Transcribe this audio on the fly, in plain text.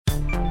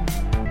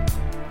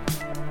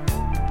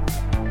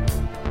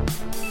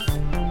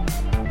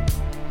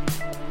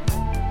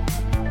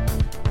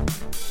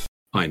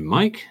I'm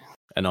Mike.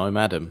 And I'm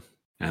Adam.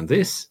 And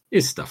this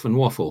is Stuff and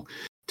Waffle.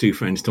 Two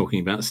friends talking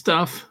about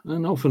stuff,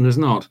 and often as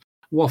not,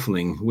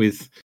 waffling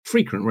with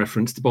frequent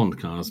reference to Bond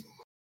cars.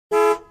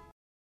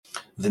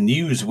 The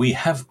news we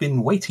have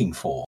been waiting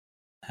for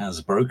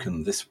has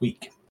broken this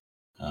week.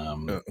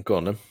 Go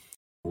on then.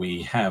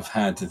 We have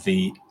had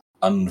the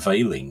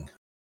unveiling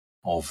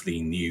of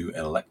the new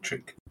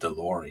electric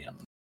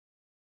DeLorean.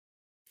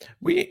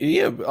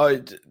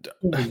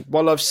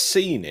 While I've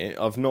seen it,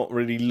 I've not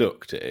really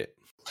looked at it.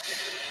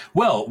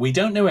 Well, we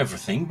don't know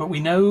everything, but we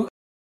know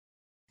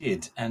it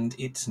did, and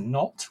it's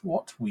not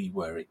what we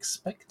were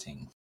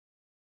expecting.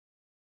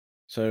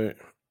 So,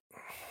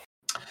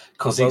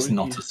 because it's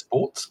not a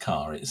sports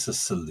car; it's a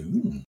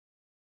saloon.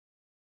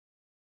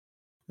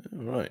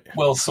 Right.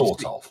 Well,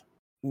 sort of.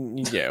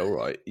 Yeah. All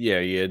right.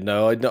 Yeah.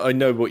 No, I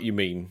know what you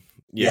mean.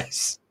 Yeah.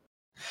 Yes.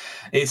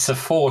 It's a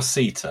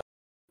 4-seater.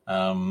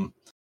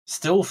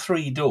 Still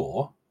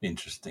 3-door,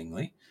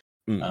 interestingly.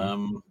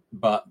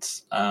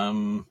 But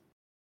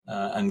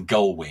and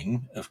gull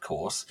wing, of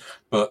course,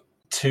 but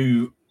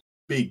two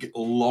big,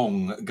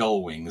 long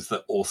gull wings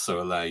that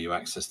also allow you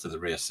access to the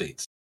rear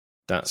seats.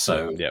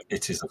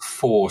 It is a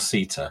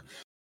 4-seater,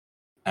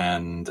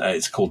 and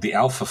it's called the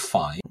Alpha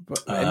 5.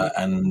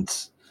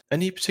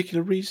 Any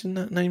particular reason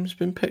that name's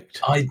been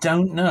picked? I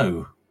don't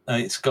know.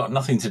 It's got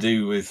nothing to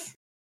do with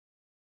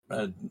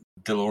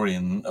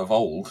DeLorean of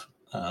old,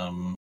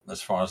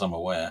 as far as I'm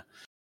aware.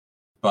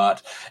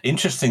 But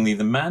interestingly,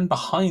 the man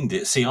behind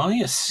it,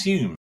 I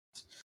assumed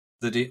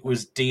that it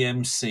was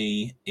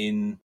DMC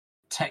in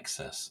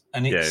Texas,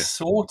 and it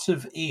sort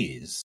of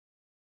is.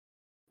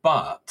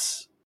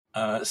 But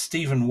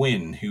Stephen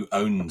Wynn, who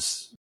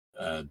owns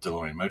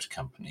DeLorean Motor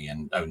Company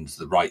and owns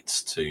the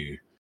rights to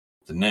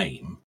the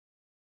name,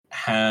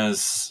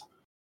 has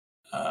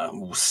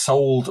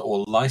sold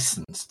or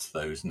licensed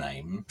those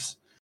names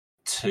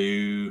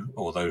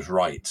or those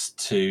rights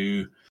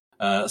to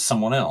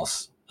someone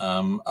else.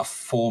 A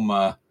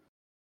former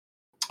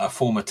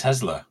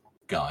Tesla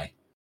guy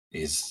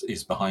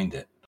is behind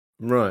it.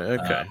 Right.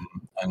 Okay.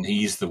 And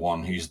he's the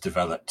one who's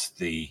developed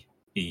the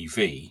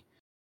EV,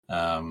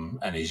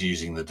 and is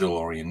using the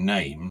DeLorean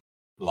name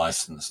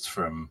licensed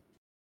from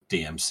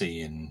DMC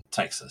in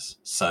Texas.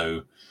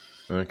 So,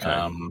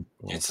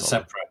 it's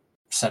a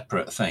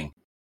separate thing.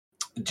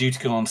 Due to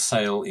go on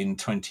sale in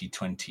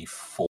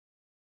 2024.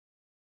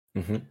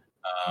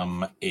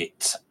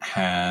 It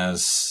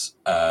has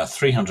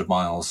 300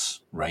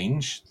 miles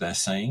range, they're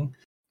saying.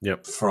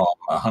 Yep. From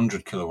a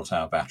 100 kilowatt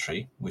hour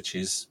battery, which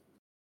is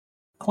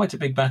quite a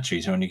big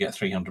battery to only get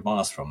 300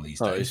 miles from these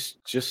days. I was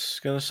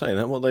just going to say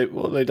that. What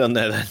have they done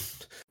there then?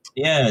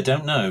 Yeah, I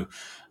don't know.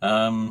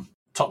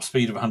 Top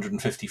speed of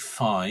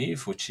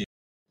 155, which is,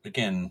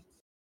 again,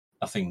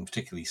 nothing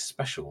particularly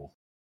special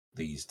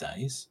these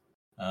days.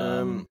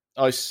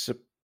 I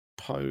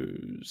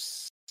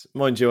suppose,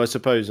 mind you, a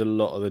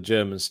lot of the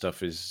German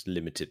stuff is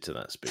limited to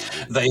that speed.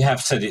 They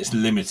have said it's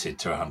limited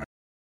to 100.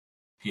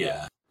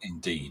 Yeah,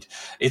 indeed.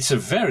 It's a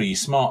very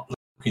smart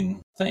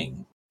looking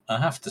thing, I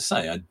have to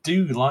say. I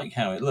do like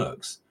how it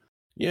looks.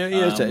 Yeah,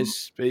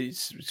 it's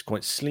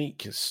quite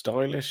sleek, it's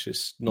stylish,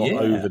 it's not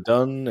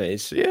overdone.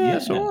 It's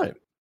all right.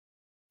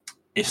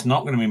 It's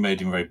not going to be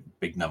made in very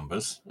big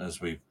numbers,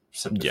 as we've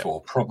said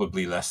before.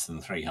 Probably less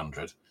than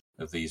 300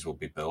 of these will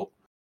be built.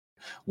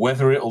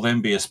 Whether it will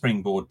then be a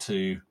springboard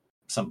to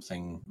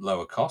something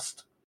lower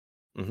cost,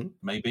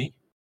 maybe.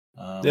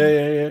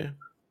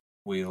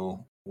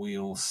 We'll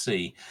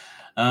see.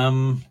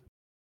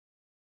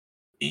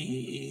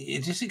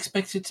 It is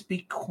expected to be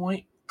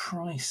quite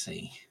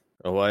pricey.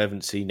 Oh, I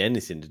haven't seen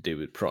anything to do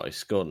with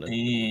price. Go on then.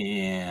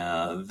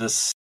 Yeah,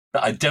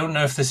 I don't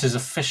know if this is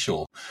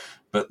official,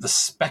 but the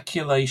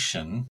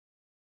speculation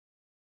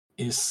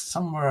is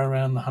somewhere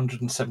around the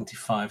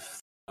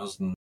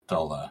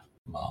 $175,000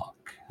 mark.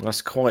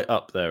 That's quite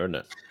up there, isn't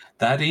it?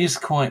 That is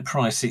quite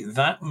pricey.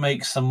 That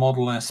makes a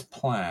Model S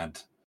Plaid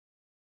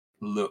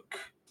look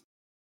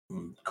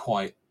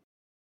quite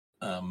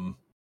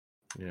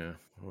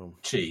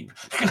cheap.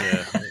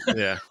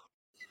 Yeah.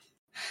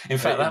 In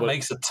fact, that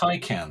makes a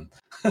Taycan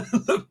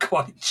look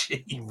quite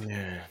cheap.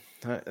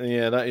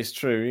 Yeah, that is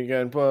true. You're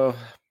going, well,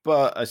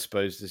 but I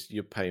suppose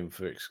you're paying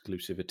for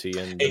exclusivity.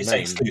 And it's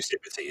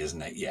exclusivity,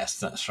 isn't it? Yes,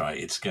 that's right.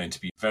 It's going to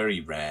be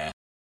very rare,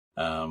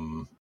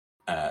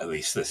 at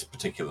least this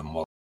particular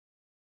model.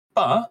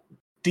 But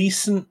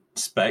decent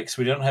specs.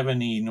 We don't have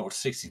any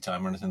 0-60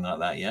 time or anything like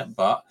that yet.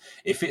 But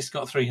if it's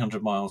got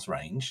 300 miles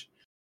range,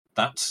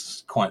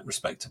 that's quite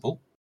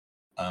respectable.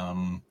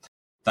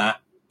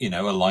 That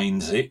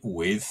aligns it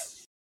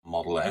with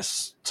Model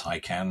S,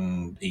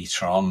 Taycan,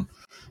 e-tron,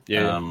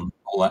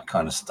 all that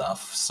kind of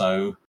stuff.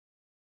 So,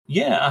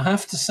 I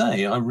have to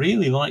say, I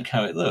really like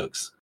how it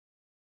looks.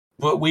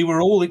 But we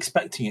were all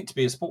expecting it to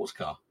be a sports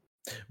car.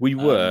 We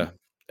were.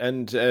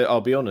 And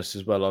I'll be honest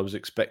as well, I was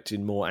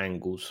expecting more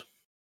angles.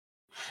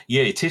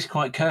 Yeah, it is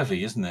quite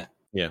curvy, isn't it?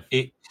 Yeah.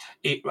 It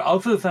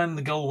other than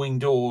the gull wing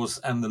doors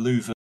and the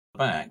louver at the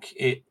back,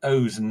 it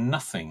owes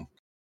nothing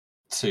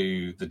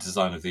to the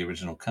design of the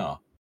original car.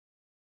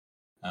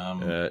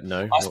 No,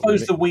 I not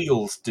suppose really. the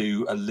wheels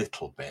do a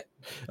little bit.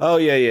 Oh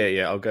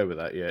yeah. I'll go with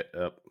that. Yeah,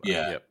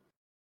 Yeah.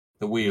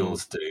 The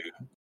wheels do,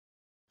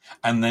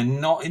 and they're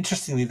not.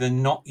 Interestingly, they're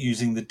not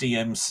using the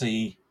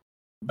DMC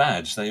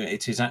badge.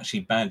 It is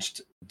actually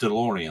badged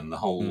DeLorean. The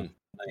whole name.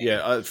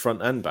 Yeah,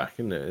 front and back,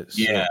 isn't it? It's,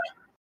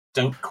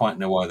 Don't quite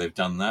know why they've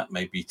done that.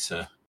 Maybe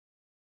to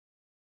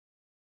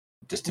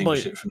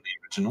distinguish it from the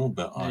original,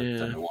 but I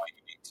don't know why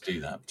you need to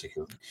do that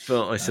particularly.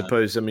 But I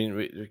suppose, I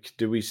mean,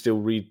 do we still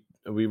read?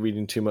 Are we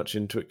reading too much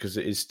into it because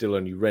it is still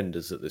only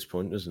renders at this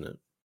point, isn't it?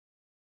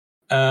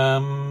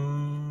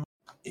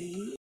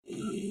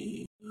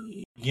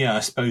 Yeah,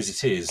 I suppose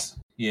it is.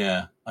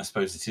 Yeah, I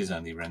suppose it is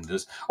only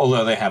renders.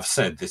 Although they have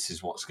said this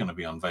is what's going to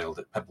be unveiled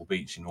at Pebble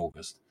Beach in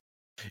August.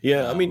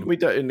 Yeah, I mean, we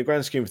don't. In the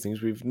grand scheme of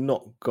things, we've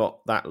not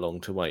got that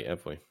long to wait,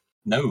 have we?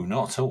 No,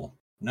 not at all.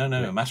 No,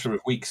 a matter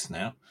of weeks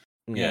now.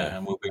 Yeah,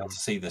 and we'll be able to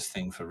see this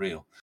thing for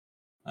real.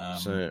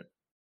 But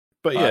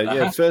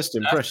first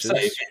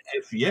impressions.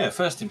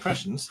 First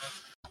impressions.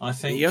 I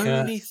think the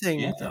only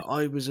thing that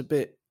I was a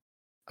bit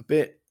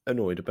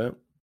annoyed about.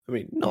 I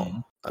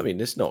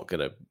mean, it's not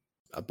going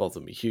to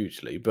bother me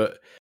hugely, but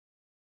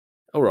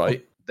all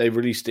right, they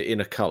released it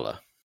in a colour.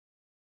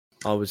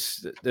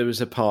 There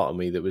was a part of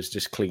me that was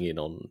just clinging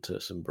on to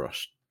some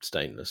brushed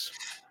stainless.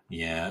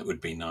 Yeah, it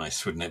would be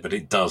nice, wouldn't it? But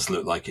it does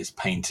look like it's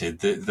painted.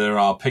 There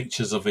are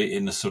pictures of it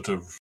in a sort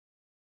of,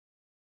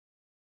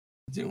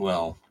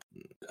 well,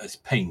 it's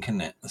pink,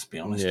 isn't it? Let's be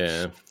honest.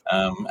 Yeah.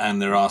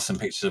 And there are some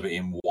pictures of it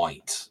in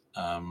white.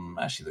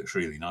 Actually, looks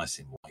really nice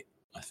in white,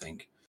 I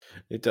think.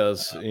 It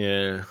does,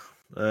 yeah.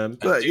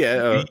 But I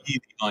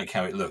really like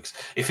how it looks.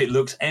 If it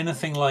looks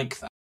anything like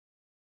that,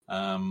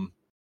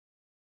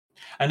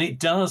 and it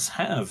does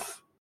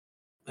have,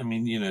 I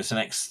mean, it's an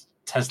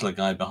ex-Tesla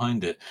guy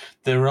behind it.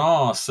 There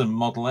are some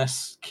Model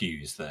S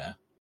cues there.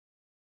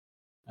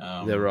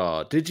 There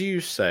are. Did you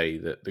say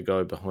that the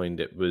guy behind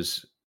it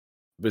was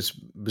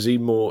he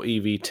more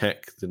EV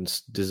tech than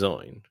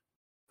design?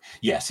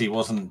 Yes, he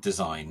wasn't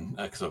design,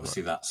 because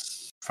obviously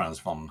that's Franz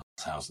von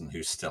Holzhausen,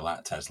 who's still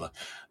at Tesla.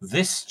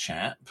 This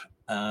chap,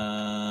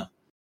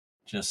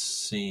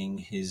 just seeing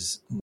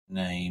his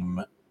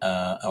name,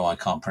 I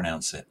can't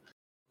pronounce it.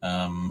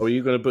 Are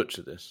you going to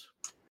butcher this?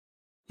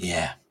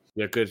 Yeah.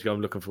 Yeah, good. I'm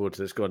looking forward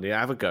to this. Go on. Yeah,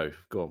 have a go.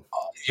 Go on.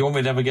 You want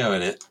me to have a go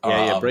at it?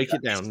 Yeah, break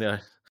it down. Yeah.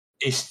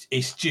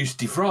 It's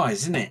Juicy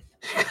Fries, isn't it?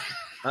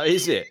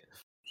 Is it?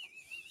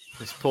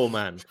 This poor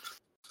man.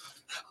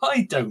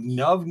 I don't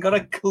know. I haven't got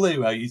a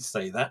clue how you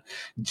say that.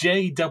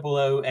 Joost.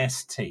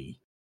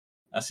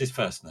 That's his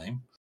first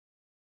name.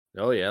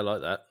 Oh, yeah, I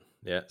like that.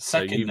 Yeah.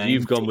 Second name.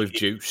 You've gone with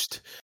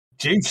Juiced.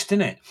 Juiced,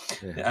 isn't it?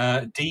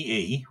 Yeah.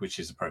 DE, which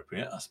is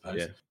appropriate, I suppose.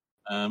 Yeah.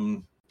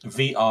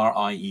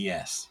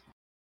 VRIES.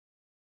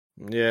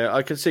 Yeah,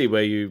 I can see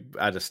where you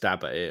had a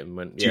stab at it and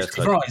went,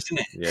 Juicy Fries, isn't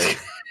it? Yeah.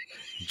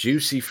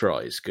 Juicy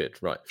Fries. Good.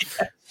 Right.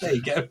 Yeah, there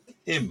you go.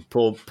 Him.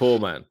 Poor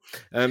man.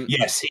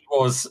 Yes, he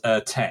was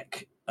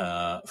tech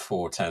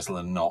for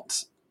Tesla,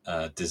 not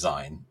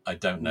design. I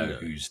don't know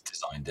who's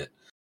designed it.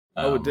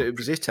 It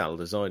was Ital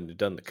Design who'd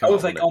done the car.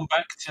 Have they gone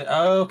back to?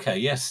 Oh, okay.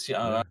 Yes,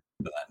 I remember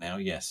that now.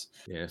 Yes.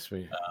 Yes,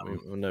 we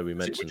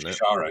mentioned that.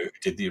 Charo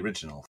did the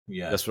original.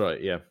 Yeah, that's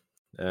right. Yeah.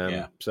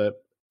 So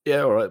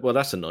yeah, all right. Well,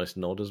 that's a nice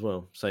nod as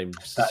well. Same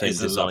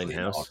design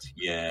house. Nod.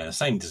 Yeah,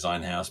 same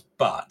design house,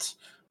 but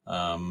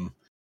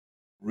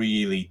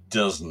really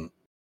doesn't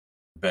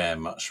bear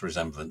much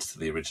resemblance to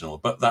the original.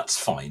 But that's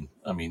fine.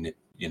 I mean,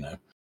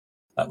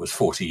 that was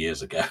 40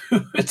 years ago.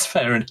 It's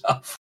fair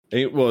enough.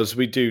 It was.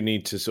 We do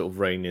need to sort of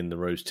rein in the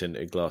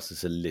rose-tinted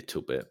glasses a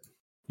little bit.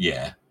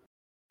 Yeah.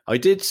 I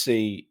did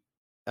see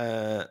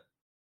that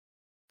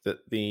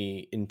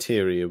the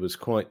interior was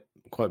quite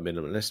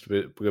minimalist.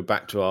 We go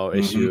back to our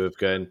issue of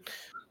going,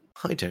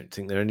 I don't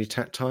think there are any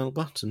tactile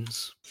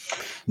buttons.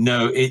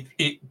 No,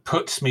 it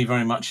puts me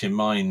very much in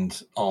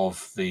mind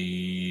of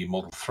the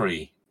Model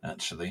 3,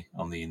 actually,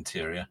 on the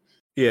interior.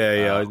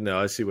 Yeah, I know.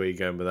 I see where you're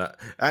going with that.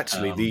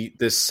 Actually,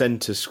 the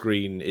center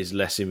screen is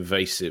less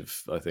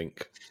invasive, I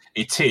think.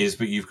 It is,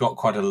 but you've got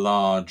quite a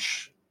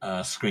large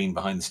screen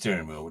behind the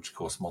steering wheel, which, of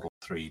course, Model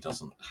 3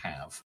 doesn't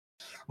have.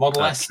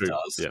 Model S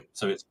does,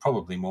 so it's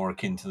probably more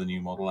akin to the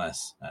new Model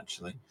S,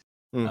 actually.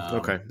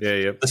 Okay,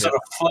 yeah. The sort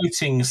of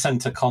floating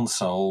center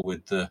console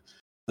with the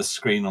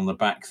screen on the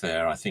back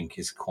there, I think,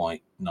 is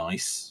quite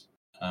nice.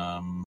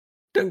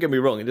 Don't get me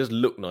wrong, it does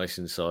look nice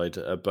inside,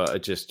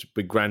 but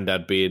with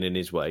Grandad being in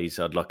his ways,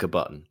 I'd like a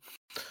button.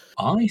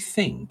 I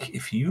think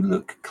if you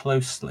look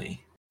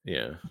closely,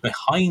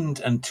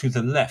 behind and to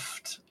the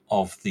left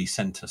of the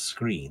center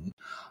screen,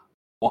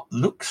 what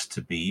looks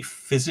to be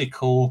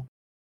physical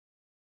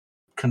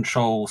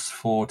controls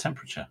for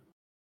temperature.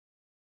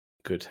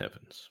 Good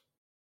heavens.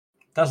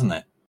 Doesn't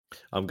it?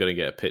 I'm going to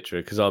get a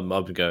picture because I'm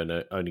only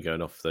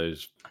going off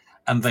those.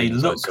 And they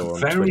look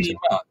very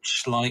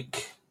much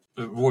like,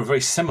 or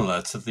very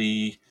similar to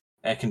the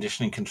air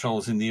conditioning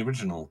controls in the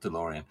original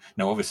DeLorean.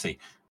 Now, obviously,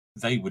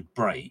 they would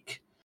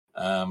break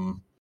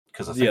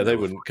because they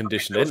wouldn't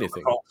condition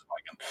anything.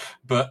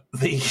 But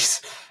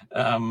these,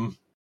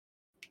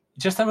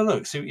 Just have a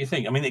look, see what you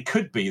think. I mean, it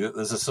could be that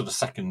there's a sort of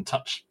second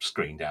touch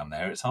screen down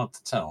there. It's hard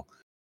to tell.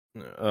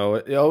 Oh,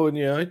 and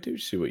yeah, I do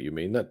see what you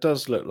mean. That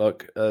does look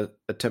like a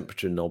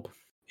temperature knob.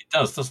 It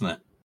does, doesn't it?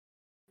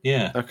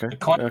 Yeah. Okay.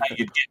 Quite how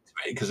you'd get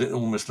to it, because it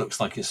almost looks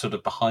like it's sort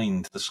of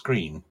behind the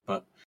screen,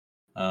 but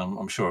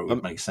I'm sure it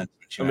would make sense.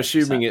 I'm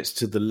assuming it's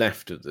to the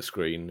left of the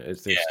screen.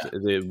 Is this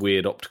the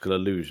weird optical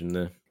illusion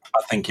there?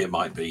 I think it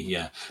might be,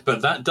 yeah.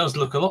 But that does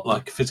look a lot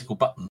like a physical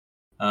button.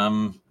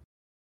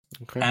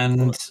 Okay.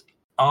 And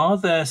are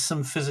there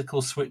some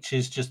physical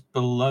switches just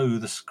below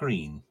the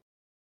screen?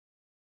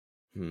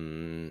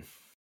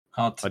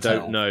 Hard to tell. I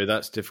don't know.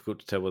 That's difficult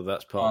to tell whether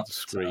that's part of the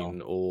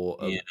screen or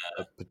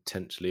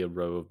potentially a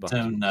row of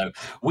buttons. Don't know.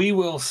 We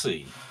will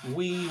see.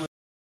 We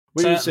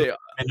will see.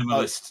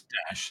 Minimalist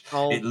dash.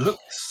 It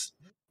looks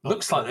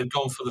like they've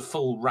gone for the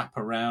full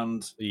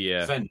wraparound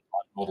vent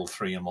like Model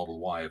 3 and Model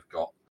Y have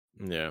got.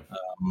 Yeah.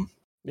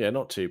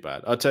 Not too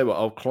bad. I'll tell you what,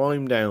 I'll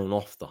climb down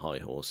off the high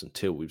horse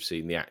until we've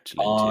seen the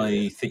actual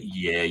interior. I think,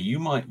 you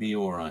might be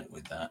all right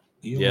with that.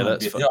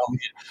 That's fine.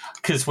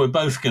 Because we're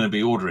both going to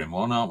be ordering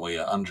one, aren't we,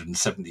 at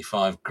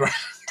 175 grand?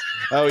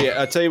 Oh, yeah.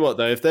 I'll tell you what,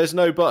 though, if there's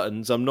no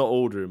buttons, I'm not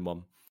ordering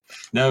one.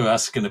 No,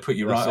 that's going to put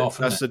you right off.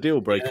 That's a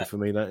deal breaker for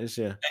me, that is,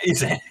 yeah.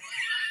 Is it?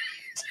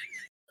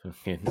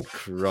 Fucking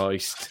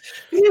Christ.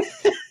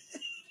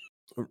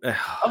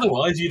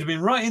 Otherwise, you'd have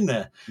been right in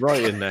there.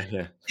 Right in there,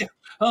 yeah.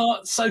 Oh,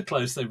 so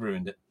close, they've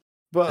ruined it.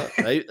 But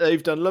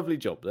they've done a lovely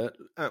job there.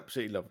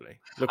 Absolutely lovely.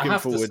 Looking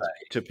forward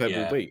to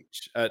Pebble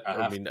Beach.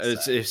 I mean,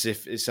 as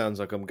if it sounds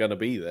like I'm going to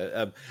be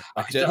there.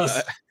 I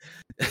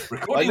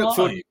look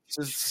forward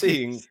to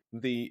seeing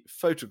the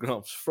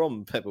photographs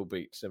from Pebble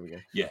Beach. There we go.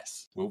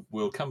 Yes,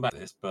 we'll come back to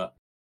this, but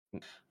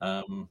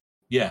I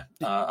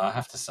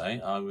have to say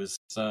I was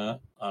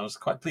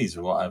quite pleased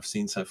with what I've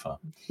seen so far.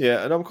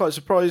 Yeah, and I'm quite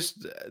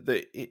surprised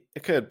that it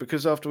occurred,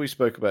 because after we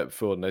spoke about it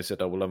before and they said,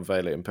 we'll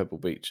unveil it in Pebble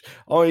Beach,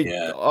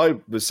 I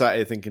was sat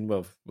here thinking,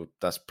 well,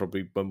 that's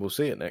probably when we'll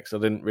see it next. I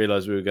didn't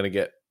realise we were going to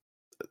get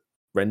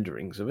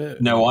renderings of it.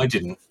 No, I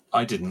didn't.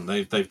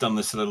 They've done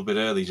this a little bit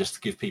early just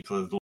to give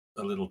people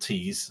a little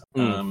tease,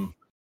 and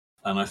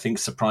I think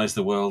surprise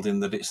the world in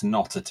that it's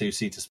not a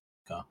two-seater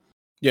car.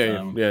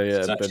 Yeah.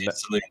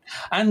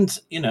 And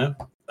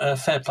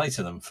fair play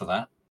to them for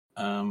that,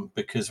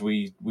 because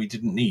we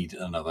didn't need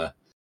another.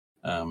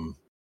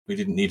 We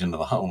didn't need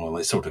another. Well,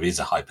 it sort of is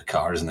a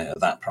hypercar, isn't it, at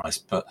that price?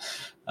 But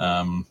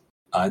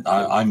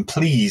I'm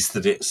pleased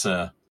that it's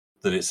a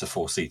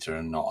four-seater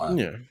and not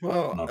a.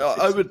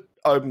 Well,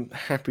 I'm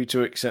happy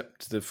to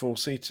accept the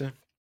four-seater.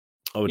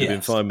 I would have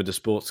been fine with the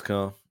sports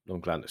car. I'm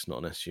glad it's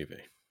not an SUV.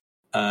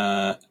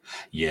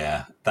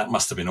 That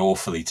must have been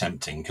awfully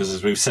tempting, because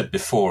as we've said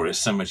before, it's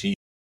so much easier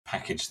to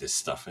package this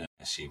stuff in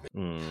an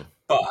SUV.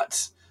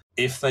 But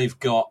if they've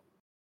got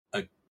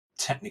a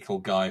technical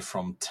guy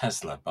from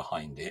Tesla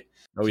behind it,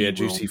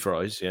 Juicy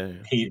Fries,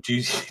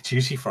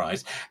 Juicy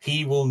Fries,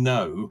 he will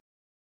know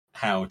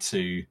how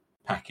to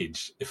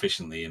package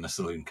efficiently in a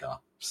saloon car.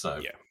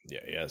 So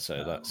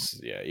so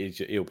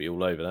he'll be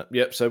all over that.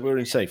 Yep. So we're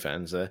in safe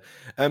hands there.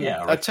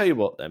 I'll tell you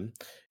what then.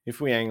 If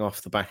we hang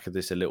off the back of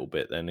this a little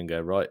bit then and go,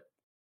 right,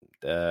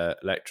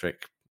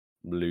 electric,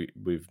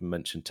 we've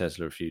mentioned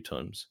Tesla a few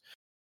times.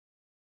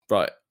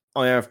 Right,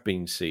 I have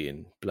been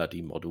seeing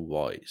bloody Model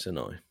Ys, haven't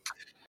I?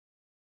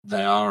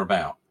 They are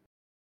about,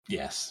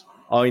 yes.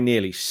 I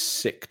nearly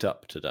sicked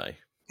up today.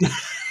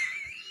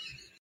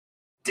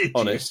 Did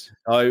Honest,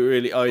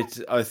 you?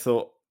 I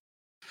thought,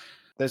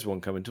 there's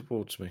one coming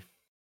towards me.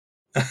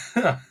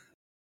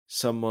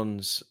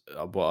 Someone's,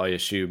 what I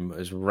assume,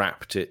 has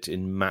wrapped it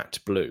in matte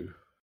blue.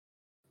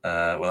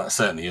 Well, that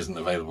certainly isn't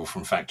available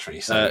from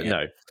factory. So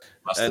no.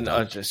 And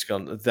I've just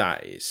gone,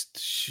 that is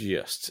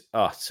just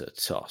utter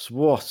toss.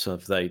 What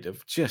have they done?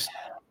 Just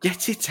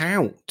get it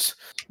out.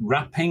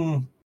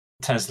 Wrapping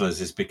Teslas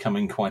is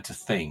becoming quite a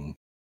thing.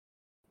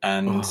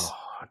 And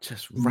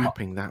just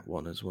wrapping that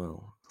one as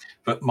well.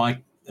 But my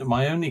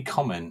only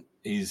comment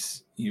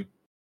is, you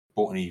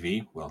bought an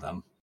EV. Well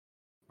done.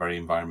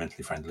 Very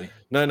environmentally friendly.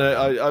 No,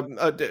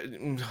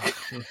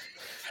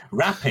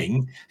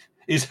 wrapping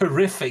is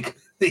horrific.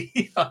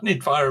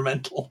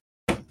 Unenvironmental.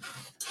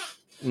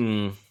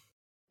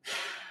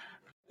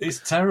 It's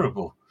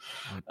terrible.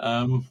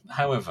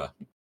 However,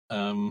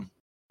 I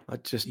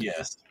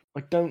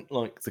don't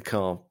like the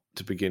car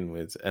to begin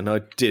with, and I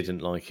didn't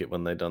like it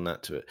when they done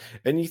that to it.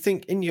 And you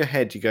think in your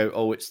head, you go,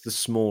 "Oh, it's the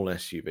small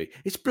SUV.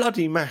 It's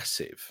bloody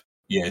massive."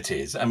 Yeah, it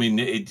is. I mean,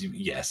 it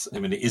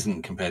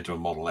isn't compared to a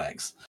Model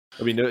X.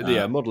 I mean,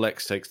 Model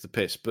X takes the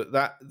piss, but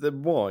the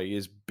Y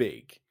is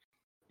big.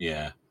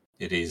 Yeah.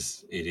 It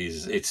is. It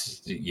is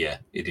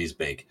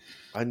big.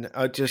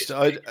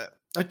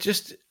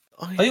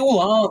 They all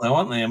are, though,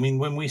 aren't they? I mean,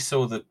 when we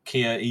saw the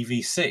Kia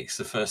EV6,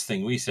 the first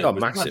thing we said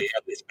was, massive.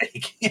 It's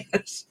big.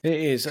 Yes. It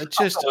is. I thought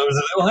it was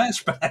a little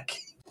hatchback.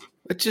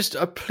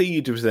 I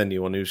plead with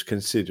anyone who's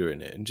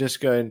considering it and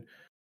just going,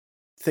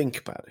 think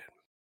about it.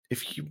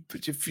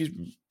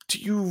 Do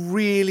you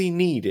really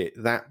need it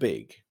that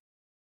big?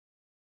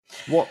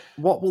 What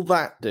will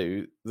that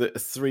do that a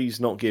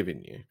 3's not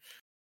giving you?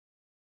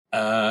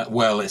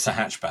 Well, it's a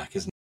hatchback,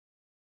 isn't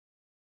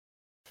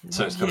it?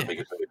 So it's got Yeah. a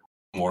bigger boot,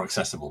 more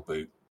accessible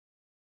boot.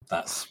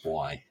 That's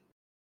why.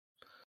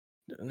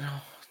 No,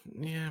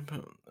 yeah,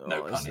 but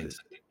No pun intended.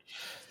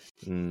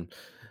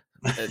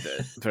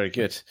 Very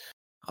good.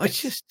 I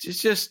just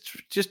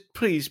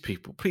please,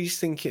 people, please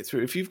think it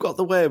through. If you've got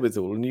the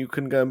wherewithal and you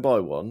can go and buy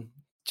one,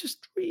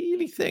 just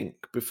really think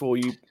before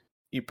you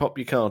pop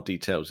your card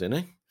details in,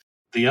 eh?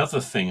 The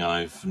other thing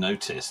I've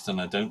noticed,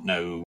 and I don't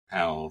know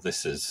how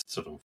this has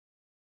sort of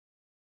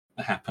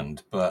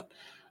happened, but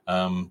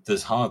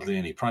there's hardly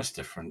any price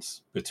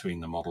difference between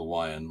the Model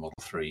Y and Model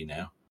 3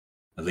 now,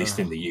 at least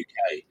in the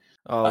UK.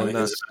 I think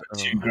there's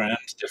about $2,000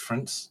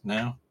 difference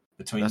now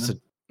between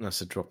them.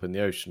 That's a drop in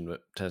the ocean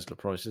at Tesla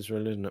prices,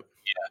 really, isn't it?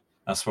 Yeah,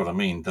 that's what I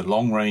mean. The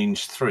long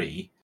range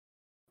 3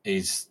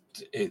 is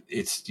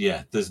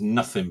there's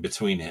nothing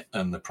between it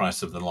and the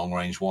price of the long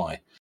range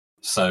Y.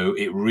 So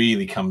it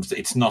really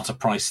it's not a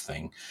price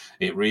thing.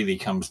 It really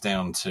comes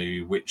down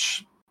to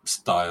which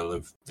style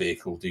of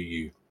vehicle do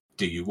you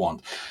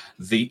want.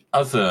 The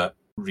other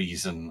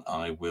reason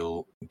I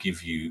will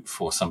give you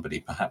for somebody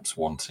perhaps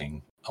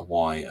wanting a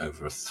Y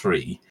over a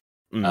 3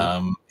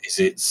 is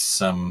its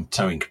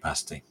towing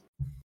capacity.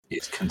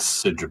 It's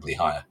considerably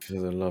higher. For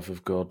the love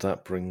of God,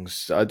 that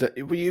brings...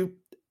 Were you...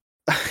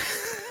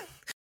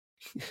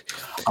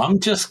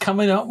 I'm just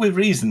coming up with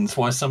reasons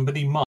why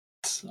somebody might.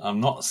 I'm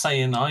not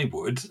saying I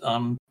would.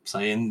 I'm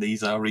saying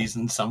these are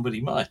reasons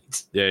somebody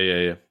might.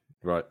 Yeah.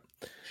 Right.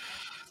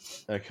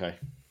 Okay.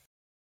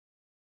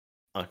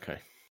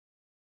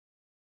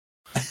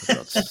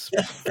 For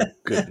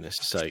goodness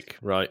sake.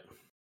 Right.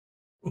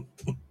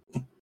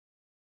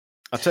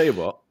 I'll tell you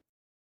what.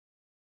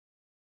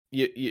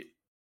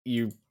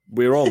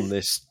 We're on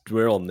this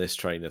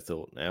train of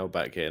thought now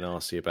about getting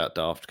arsey about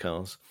daft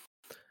cars.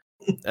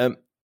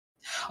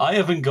 I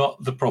haven't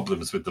got the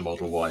problems with the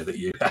Model Y that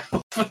you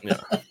have.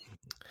 Yeah.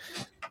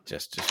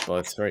 Just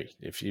buy 3.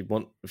 If you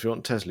want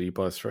Tesla, you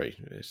buy 3.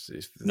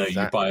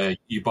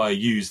 You buy a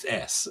used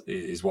S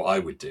is what I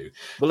would do.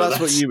 Well, that's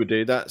what you would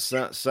do. That's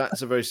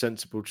a very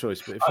sensible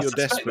choice. But if you're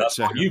desperate, that's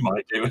what you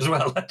might do as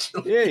well.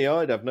 Actually, yeah,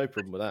 I'd have no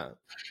problem with that.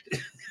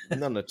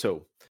 None at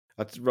all.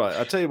 Right,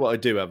 I'll tell you what I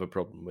do have a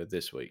problem with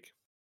this week.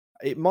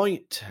 It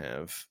might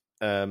have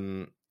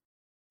come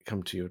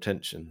to your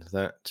attention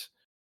that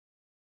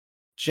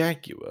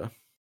Jaguar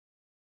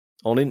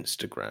on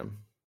Instagram,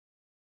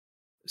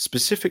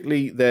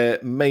 specifically their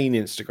main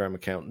Instagram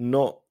account,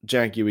 not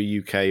Jaguar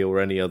UK or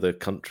any other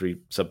country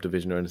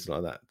subdivision or anything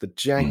like that,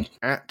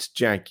 at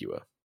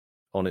Jaguar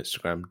on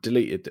Instagram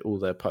deleted all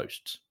their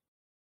posts.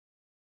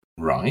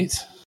 Right.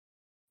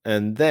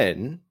 And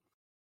then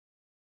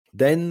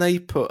they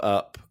put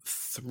up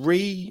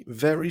 3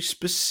 very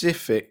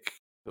specific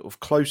sort of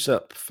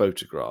close-up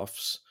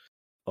photographs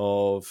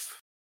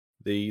of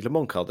the Le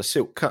Mans car, the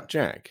Silk Cut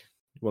Jag.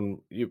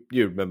 One you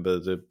remember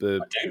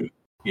the I do.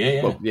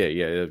 Yeah. Well, yeah.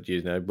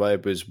 You know, where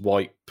it was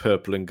white,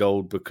 purple, and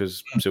gold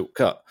because Silk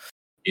Cut.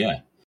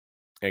 Yeah.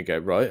 And go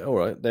right, all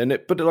right. Then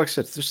but like I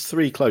said, there's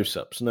 3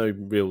 close-ups, no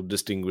real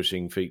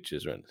distinguishing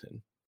features or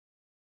anything.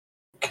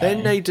 Okay.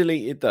 Then they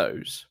deleted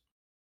those.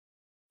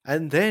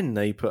 And then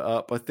they put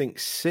up, I think,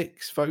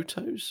 6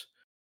 photos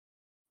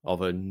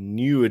of a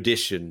new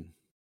edition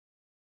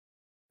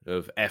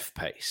of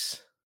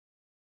F-Pace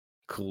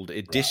called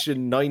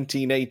Edition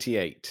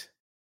 1988,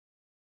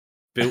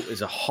 built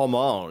as a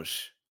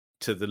homage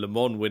to the Le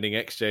Mans winning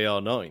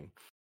XJR9.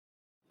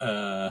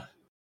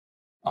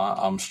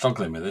 I'm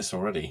struggling with this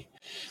already.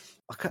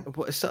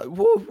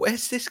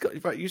 Where's this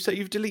got? Right, you say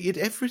you've deleted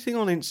everything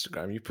on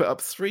Instagram. You put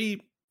up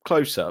 3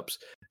 close-ups.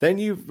 Then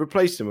you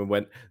replaced them and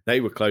went,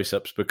 they were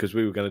close-ups because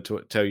we were going to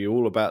tell you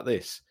all about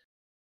this.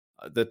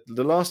 The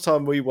last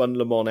time we won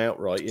Le Mans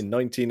outright in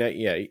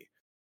 1988,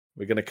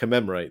 we're going to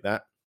commemorate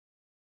that.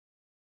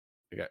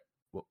 Okay,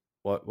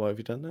 why have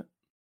you done that?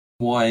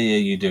 Why are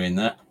you doing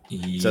that?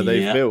 So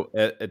they've built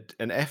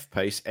an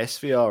F-Pace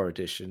SVR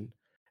edition.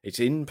 It's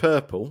in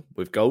purple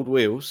with gold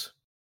wheels.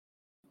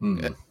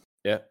 Yeah,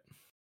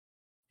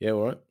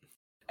 all right.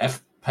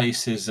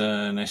 F-Pace is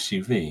an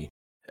SUV.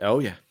 Oh,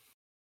 yeah.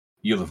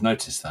 You'll have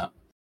noticed that.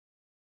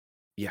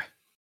 Yeah.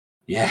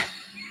 Yeah.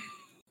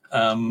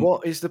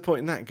 What is the point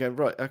in that? Go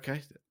right,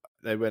 okay.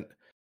 They went.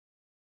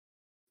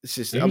 This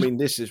is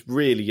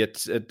really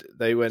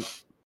they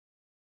went.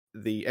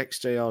 The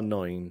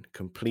XJR9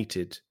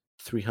 completed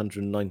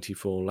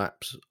 394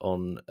 laps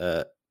on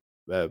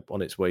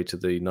its way to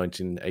the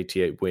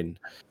 1988 win.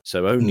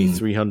 So only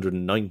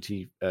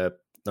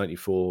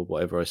 394,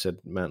 whatever I said,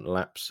 amount of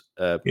laps.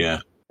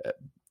 The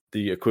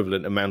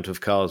equivalent amount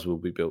of cars will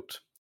be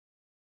built.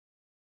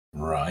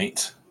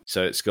 Right.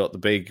 So it's got the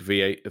big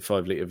V8,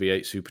 5-litre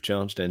V8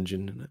 supercharged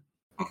engine in it.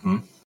 Mm-hmm.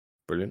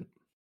 Brilliant.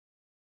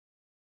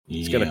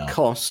 It's going to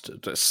cost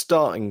a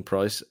starting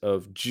price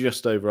of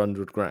just over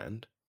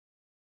 $100,000.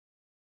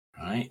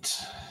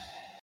 Right.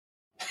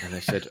 And they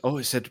said,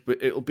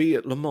 it'll be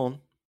at Le Mans.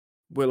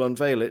 We'll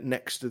unveil it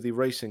next to the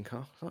racing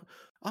car.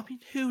 I mean,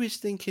 who is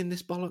thinking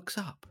this bollocks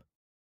up?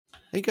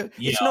 They go,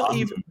 it's not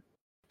even.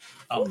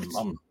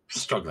 I'm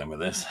struggling with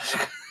this.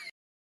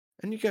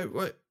 And you go,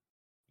 right,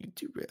 you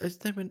do realize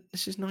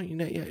this is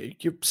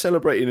 1988. You're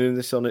celebrating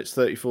this on its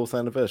 34th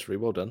anniversary.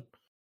 Well done.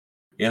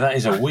 Yeah, that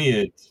is a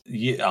weird.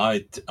 Yeah,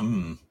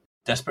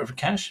 desperate for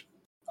cash.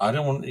 I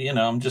don't want.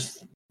 I'm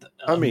just.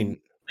 Thinking.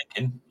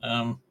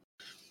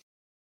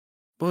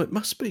 Well, it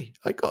must be.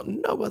 I got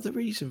no other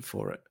reason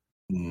for it.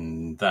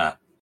 That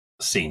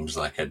seems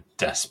like a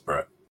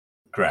desperate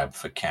grab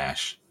for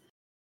cash.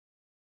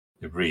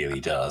 It really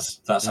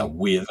does. That's a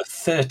weird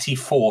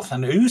 34th,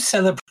 and who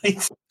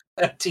celebrates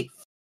 30th?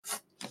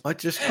 I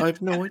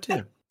have no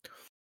idea.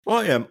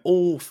 I am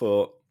all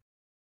for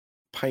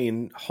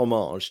paying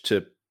homage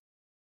to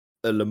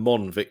a Le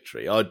Mans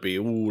victory. I'd be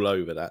all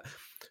over that.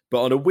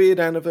 But on a weird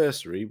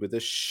anniversary with a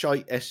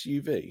shite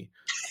SUV.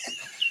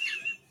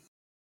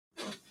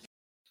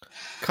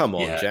 Come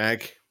on,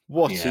 Jag.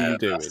 What are you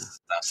doing?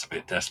 That's a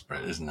bit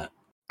desperate, isn't it?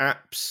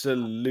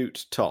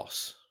 Absolute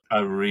toss.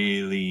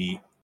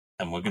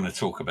 And we're going to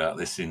talk about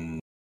this in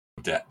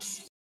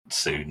depth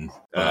soon.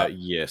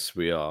 Yes,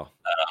 we are.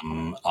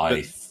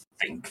 I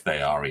think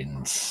they are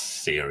in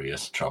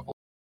serious trouble.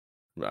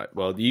 Right.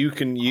 Well, you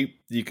can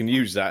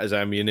use that as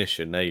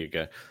ammunition. There you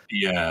go.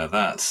 Yeah,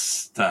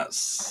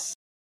 that's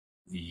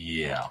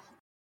yeah.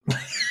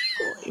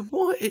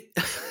 What?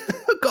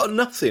 I've got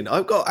nothing.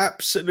 I've got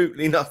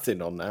absolutely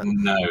nothing on that.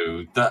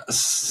 No,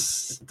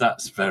 that's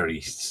very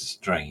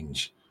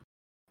strange.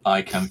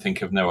 I can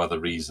think of no other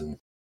reason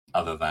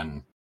other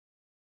than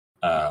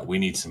we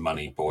need some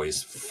money,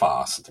 boys,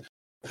 fast.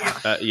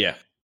 Yeah.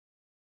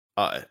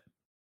 I'm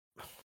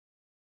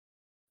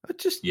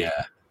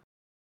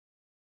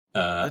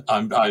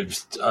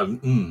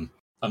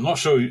not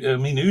sure. I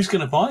mean, who's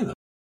going to buy them?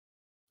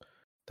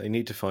 They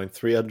need to find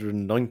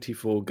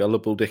 394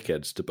 gullible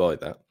dickheads to buy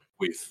that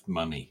with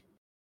money.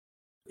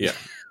 Yeah,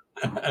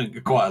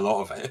 and quite a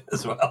lot of it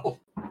as well.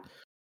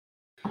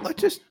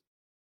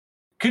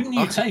 Couldn't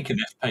you take an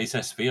F-Pace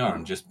SVR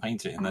and just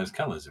paint it in those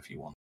colours if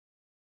you want?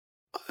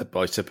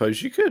 I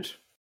suppose you could.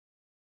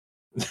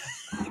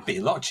 It'd be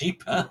a lot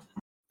cheaper.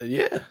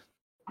 Yeah.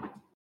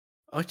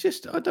 I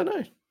don't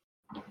know.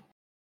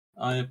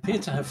 I appear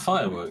to have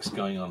fireworks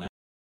going on.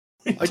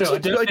 I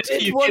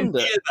did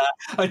wonder.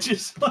 I've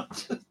just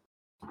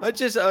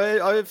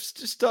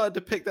started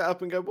to pick that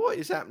up and go, what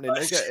is happening?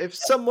 If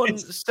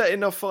someone's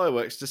setting off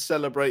fireworks to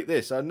celebrate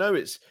this, I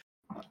know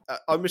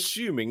I'm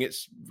assuming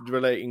it's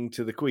relating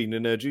to the Queen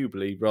and her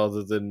Jubilee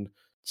rather than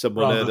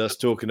someone heard us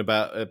talking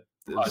about a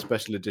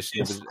special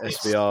edition of the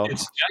SVR.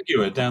 It's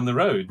Jaguar down the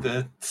road.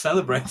 They're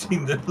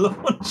celebrating the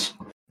launch.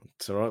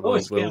 It's all right.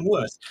 It's getting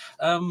worse.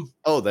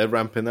 They're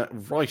ramping that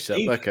right up.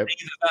 Either Okay.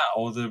 that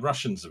or the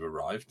Russians have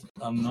arrived.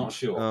 I'm not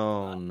sure.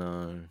 Oh,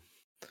 no.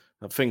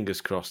 Fingers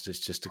crossed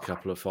it's just a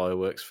couple of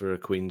fireworks for a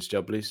Queen's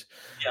Jubilees.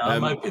 Yeah,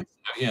 I'm hoping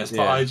so, yes.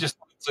 But I just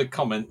wanted to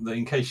comment that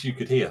in case you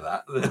could hear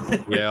that.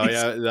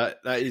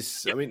 That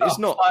is... I mean, it's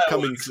not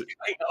coming through...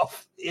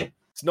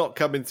 It's not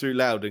coming through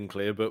loud and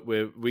clear, but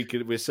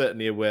we're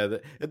certainly aware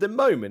that at the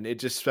moment it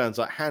just sounds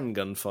like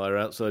handgun fire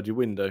outside your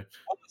window.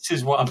 Well, this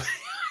is what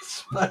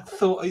I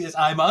thought.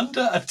 I'm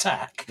under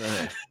attack.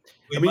 Yeah.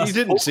 You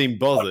didn't seem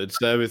bothered,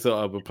 so we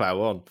thought we'll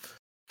plough on.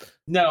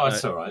 No,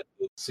 it's all right.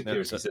 The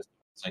security system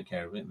take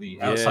care of it.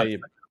 The outside is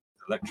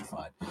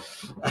electrified.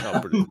 Oh,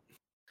 brilliant.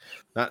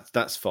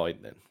 That's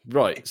fine then.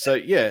 Right. So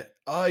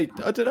I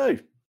don't know.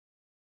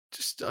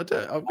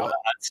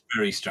 That's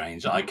very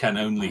strange. I can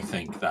only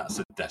think that's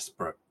a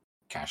desperate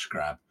cash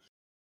grab.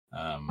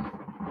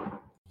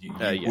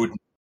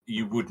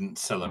 You wouldn't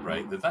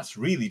celebrate that. That's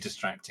really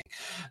distracting.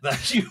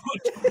 That you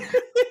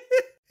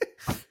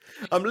would.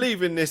 I'm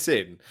leaving this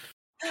in.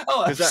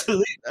 Oh,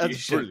 absolutely.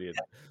 That's brilliant.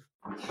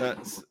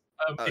 That's.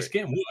 It's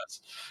getting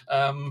worse.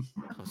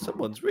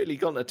 Someone's really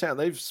gone to town.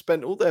 They've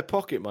spent all their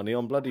pocket money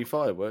on bloody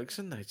fireworks,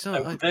 haven't they?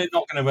 They're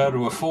not going to be able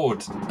to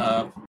afford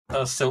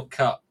a silk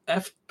cut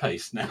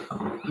F-Pace now.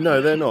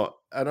 No, they're not.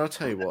 And I'll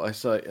tell you what, I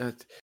say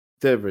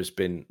there has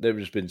been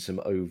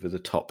some over the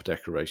top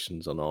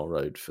decorations on our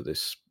road for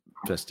this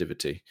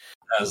festivity.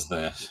 Has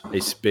there?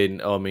 It's been.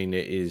 I mean,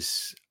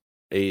 it's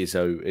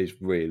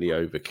really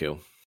overkill.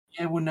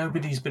 Yeah, well,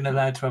 nobody's been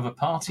allowed to have a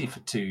party for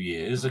 2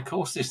 years. Of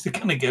course, they're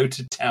going to go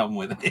to town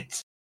with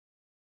it.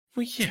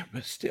 Well, yeah,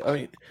 but still, I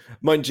mean,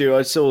 mind you,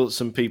 I saw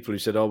some people who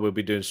said, we'll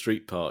be doing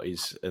street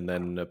parties. And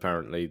then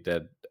apparently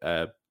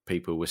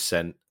people were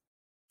sent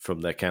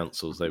from their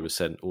councils. They were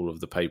sent all of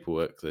the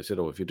paperwork. They said,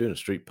 if you're doing a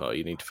street party,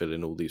 you need to fill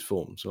in all these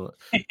forms. So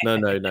like, no.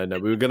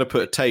 We were going to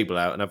put a table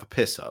out and have a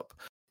piss up.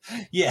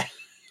 Yeah,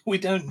 we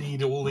don't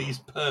need all these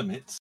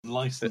permits and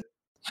licenses.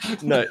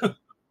 No.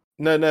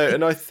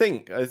 And I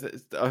think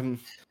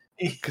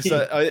because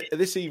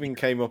this even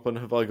came up on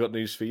Have I Got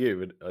News for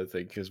You, I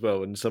think as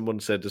well. And someone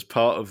said as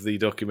part of the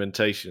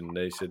documentation,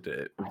 they said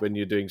when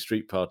you're doing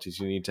street parties,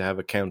 you need to have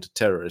a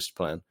counter-terrorist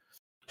plan.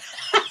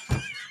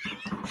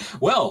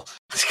 Well,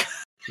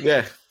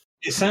 yeah,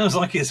 it sounds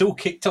like it's all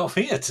kicked off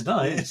here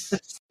tonight.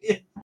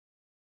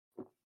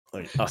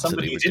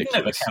 Somebody didn't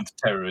have a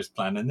counter-terrorist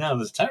plan, and now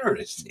there's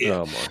terrorists here.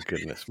 Oh my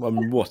goodness!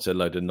 What a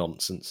load of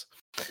nonsense!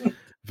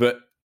 But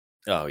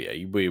Oh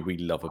yeah, we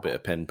love a bit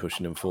of pen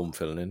pushing and form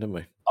filling in, don't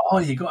we? Oh,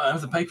 you got to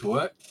have the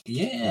paperwork.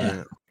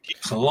 Yeah.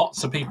 Keeps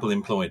lots of people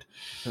employed.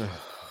 Oh,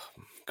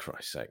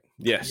 Christ's sake.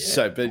 Yes. Yeah.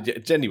 So,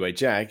 but anyway,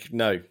 Jag,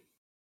 no,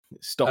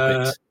 stop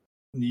it.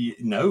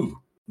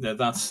 No,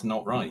 that's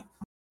not right.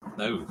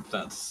 No,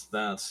 that's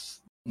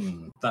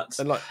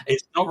like,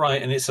 it's not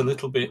right, and it's a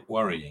little bit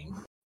worrying.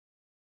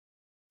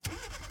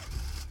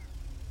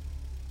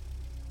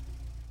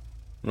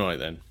 Right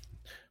then.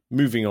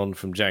 Moving on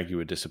from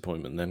Jaguar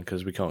disappointment, then,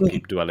 because we can't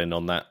keep dwelling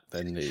on that.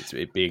 Then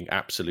it being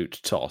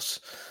absolute toss.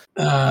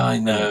 I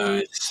know,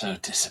 it's so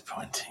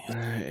disappointing.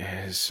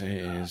 It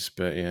is.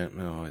 But yeah,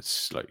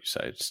 it's like you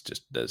say, it's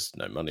just there's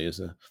no money, is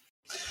there?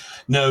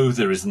 No,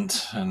 there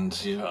isn't. And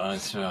I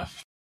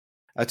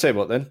tell you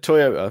what, then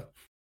Toyota.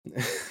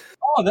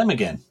 Oh, them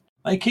again.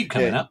 They keep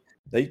coming up.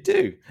 They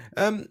do.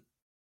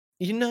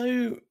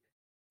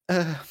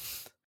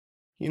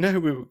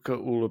 We got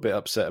all a bit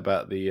upset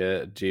about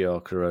the GR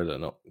Corolla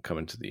not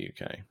coming to the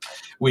UK.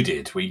 We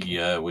did.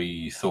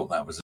 We thought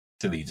that was a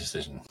silly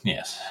decision.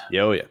 Yes.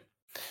 Yeah, oh yeah.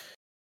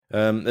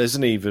 There's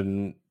an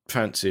even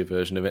fancier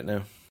version of it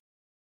now.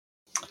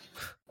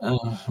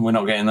 We're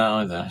not getting that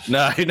either.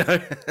 No.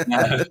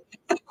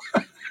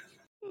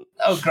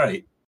 Oh,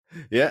 great.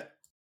 Yeah.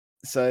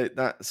 So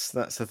that's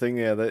the thing.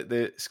 Yeah,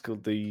 it's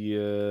called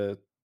the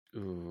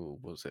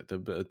what was it? The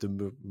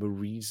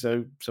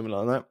Morizo, something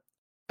like that.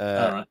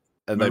 All right.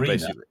 And Marina. they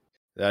basically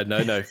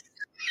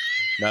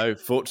no,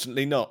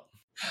 fortunately not.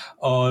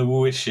 Oh, I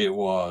wish it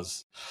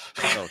was.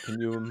 Oh, can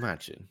you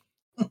imagine?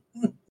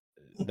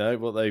 No,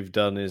 what they've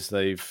done is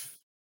they've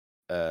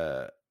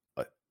ripped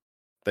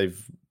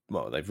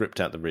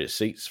out the rear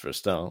seats for a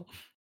start.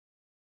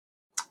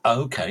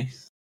 Okay.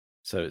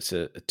 So it's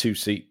a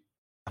 2-seat.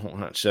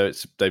 So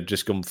they've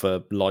just gone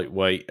for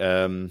lightweight.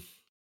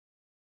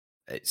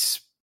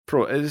 It's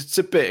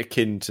a bit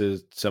akin to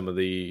some of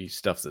the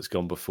stuff that's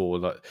gone before.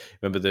 Like,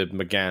 remember the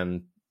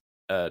Megane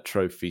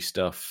trophy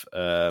stuff?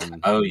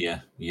 Oh yeah.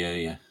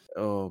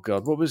 Oh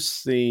god, what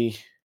was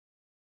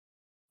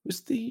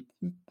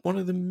one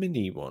of the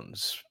mini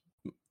ones?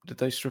 Did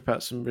they strip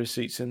out some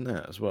receipts in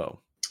that as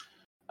well?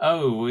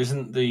 Oh,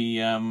 isn't the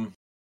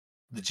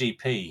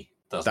GP?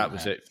 That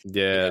was it.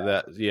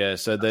 Yeah.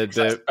 So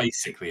they're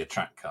basically a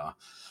track car.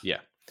 Yeah.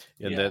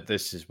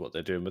 This is what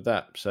they're doing with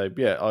that. So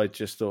yeah, I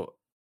just thought,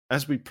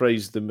 as we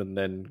praised them and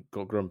then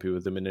got grumpy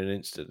with them in an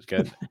instant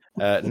again,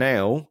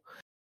 now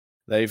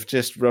they've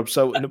just rubbed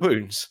salt in the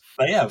wounds.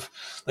 They have.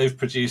 They've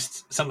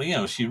produced something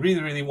else you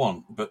really, really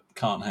want but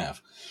can't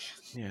have.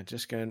 Yeah,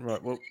 just going,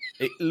 right, well,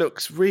 it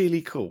looks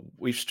really cool.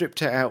 We've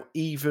stripped it out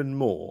even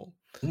more,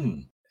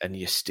 and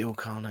you still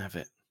can't have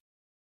it.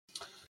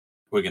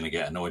 We're going to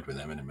get annoyed with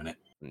them in a minute.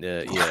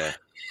 Yeah.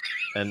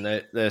 And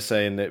they're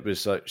saying it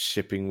was like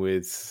shipping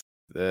with...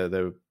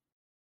 I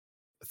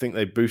think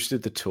they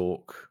boosted the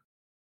torque,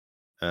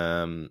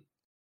 and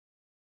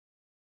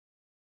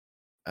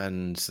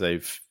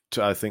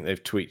I think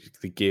they've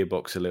tweaked the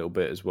gearbox a little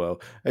bit as well.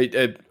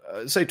 I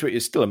say tweak,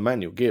 it's still a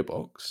manual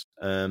gearbox.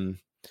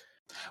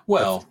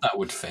 Well, that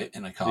would fit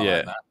in a car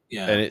like that.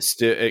 Yeah, and it's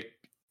still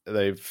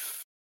the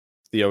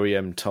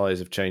OEM tyres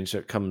have changed, so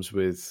it comes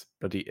with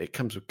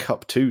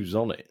Cup 2s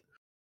on it.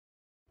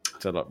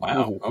 So like,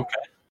 wow, ooh. okay.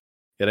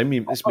 Yeah, this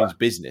means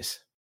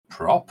business.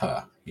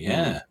 Proper,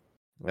 yeah.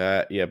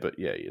 But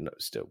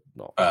still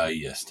not.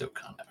 Still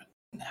can't have it.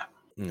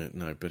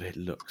 No, but it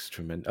looks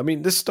tremendous. I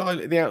mean,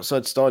 the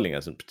outside styling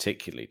hasn't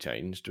particularly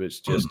changed. It's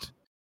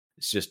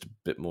just a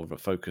bit more of a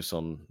focus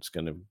on. It's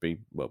going to be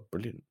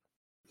brilliant.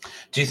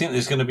 Do you think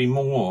there's going to be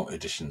more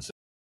editions?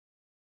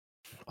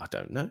 I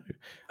don't know.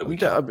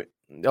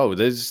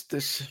 There's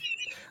this.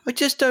 I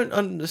just don't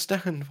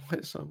understand why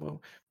it's like.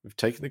 Well, we've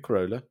taken the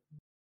Corolla.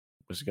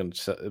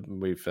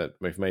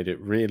 We've made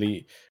it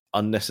really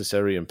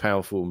unnecessary and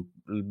powerful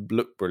and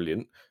look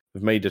brilliant.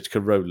 We've made a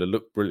Corolla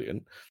look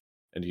brilliant,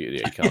 and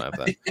you can't have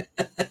that.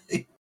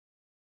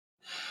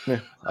 Yeah,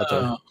 I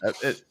don't.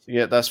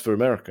 That's for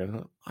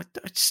America. I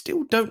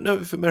still don't know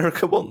if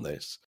America want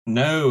this.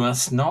 No,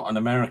 that's not an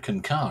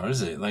American car,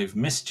 is it? They've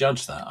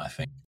misjudged that, I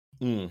think.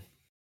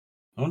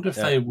 I wonder if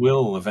they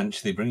will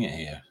eventually bring it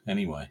here.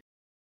 Anyway.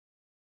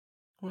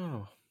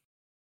 Well,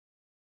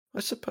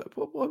 I suppose.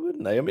 Why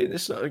wouldn't they? I mean,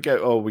 it's not go.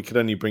 Oh, we could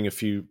only bring a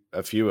few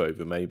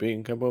over, maybe,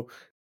 and go. Well,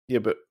 yeah,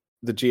 but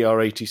the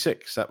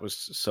GR86 that was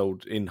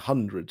sold in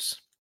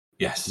hundreds,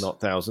 yes,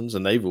 not thousands,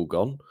 and they've all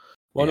gone.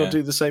 Why not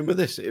do the same with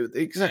this? The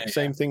exact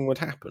same thing would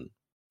happen.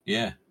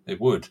 Yeah, it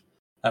would.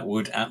 That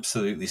would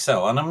absolutely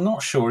sell, and I'm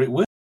not sure it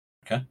would.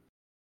 Okay.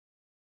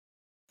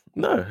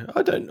 No,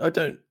 I don't know.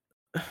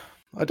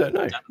 I don't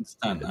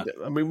understand that.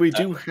 I mean, we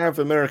do have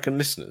American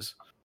listeners.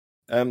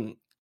 Are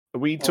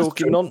we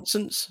talking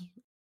nonsense?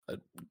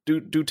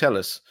 Do tell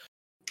us.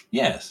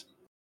 Yes.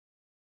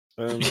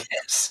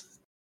 Yes.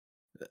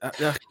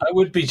 That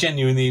would be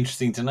genuinely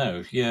interesting to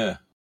know. Yeah.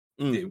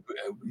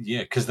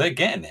 Because they're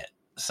getting it.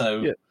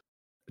 So. Yeah.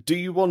 Do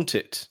you want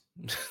it?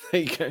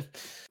 There you go.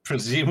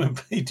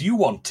 Presumably. Do you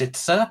want it,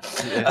 sir?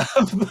 Yeah.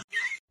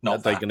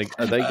 Not Are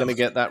they going to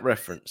get that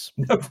reference?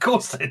 No, of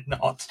course they're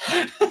not.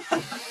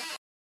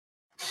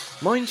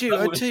 Mind you,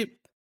 I tell you,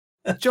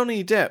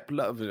 Johnny Depp.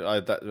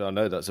 I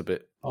know that's a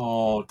bit.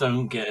 Oh,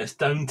 don't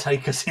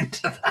take us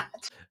into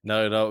that.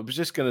 No, I was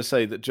just going to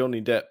say that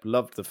Johnny Depp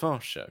loved the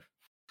Fast Show.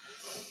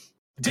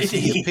 Did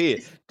he appear?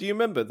 Do you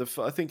remember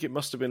I think it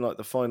must have been like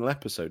the final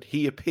episode.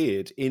 He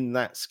appeared in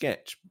that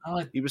sketch.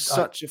 He was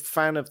such a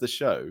fan of the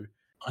show.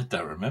 I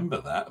don't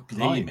remember that.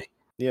 Blimey.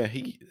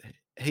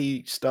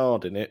 He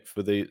starred in it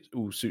for the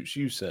 "All Suits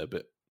You, Sir"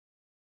 bit.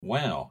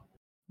 Wow.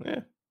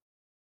 Yeah.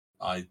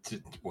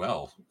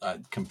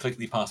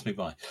 Completely passed me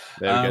by.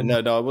 There we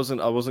go. No, I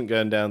wasn't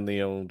going down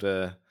the old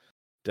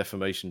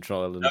defamation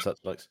trial and such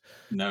likes.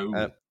 No.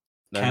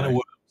 Can of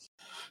worms.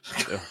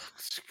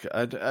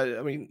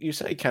 I mean, you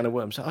say can of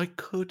worms. I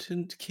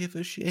couldn't give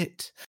a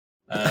shit.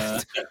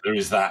 There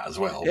is that as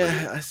well.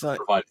 Yeah, it's like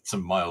provided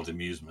some mild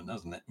amusement,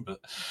 hasn't it? But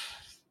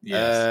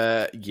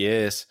yes,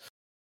 yes.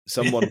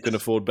 Someone can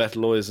afford better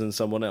lawyers than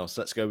someone else.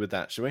 Let's go with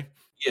that, shall we?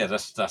 Yeah,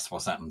 that's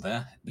what's happened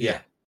there. Yeah.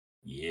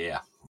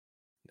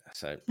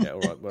 So all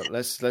right. Well,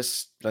 let's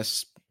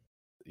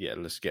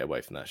get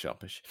away from that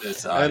sharpish.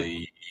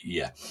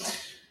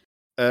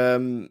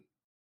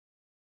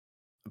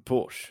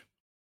 Porsche.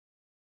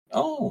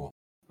 Oh,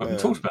 we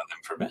haven't talked about them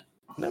for a bit.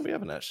 No, we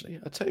haven't actually.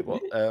 I tell you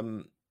what.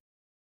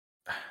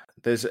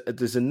 There's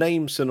a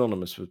name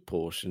synonymous with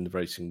Porsche in the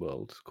racing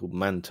world called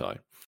Manthey.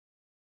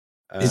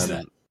 Is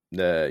that?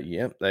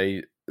 Yeah,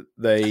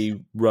 they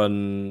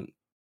run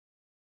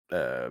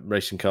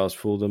racing cars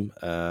for them.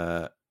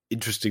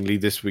 Interestingly,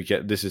 this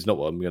weekend, this is not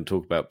what I'm going to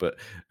talk about, but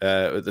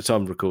at the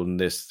time of recording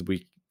this,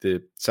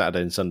 the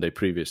Saturday and Sunday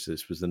previous to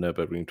this was the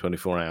Nürburgring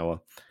 24-hour.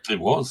 It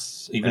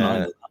was, even I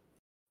did that.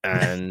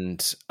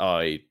 And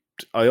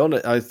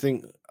I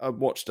think I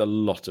watched a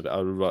lot of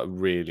it.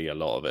 Really a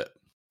lot of it.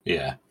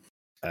 Yeah.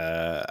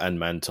 And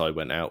Manthey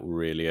went out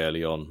really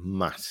early on.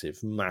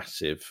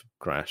 Massive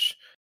crash.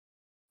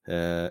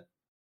 Because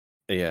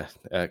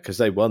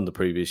they won the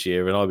previous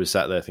year, and I was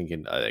sat there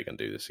thinking, "Oh, they're going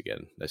to do this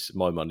again.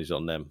 My money's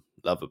on them."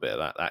 Love a bit of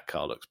that. That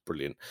car looks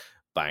brilliant.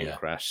 Bang,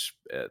 crash.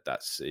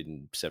 That's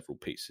in several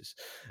pieces.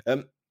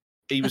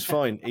 He was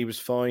fine. He was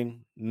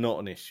fine. Not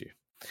an issue.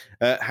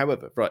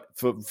 However, right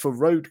for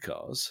road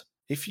cars,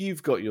 if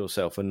you've got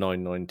yourself a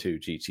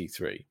 992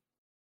 GT3,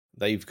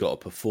 they've got a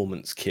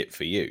performance kit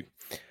for you.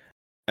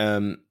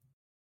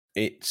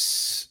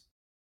 It's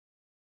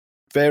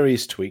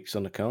various tweaks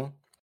on the car.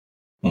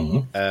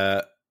 Mm-hmm.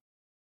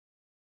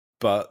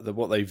 But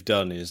what they've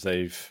done is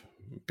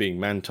being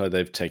Manthey,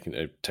 they've taken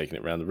it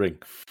around the ring.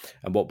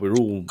 And what we're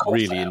all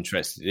really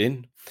interested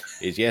in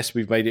is, yes,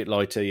 we've made it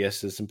lighter. Yes,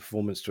 there's some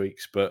performance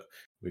tweaks, but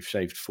we've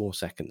shaved 4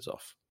 seconds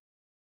off.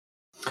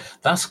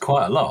 That's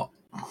quite a lot.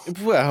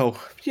 Well,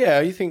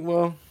 yeah, you think,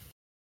 well,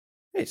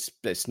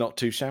 it's not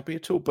too shabby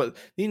at all. But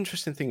the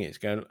interesting thing is,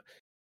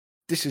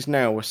 this is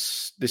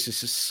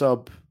a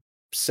sub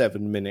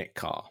 7-minute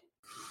car.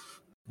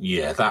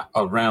 Yeah, that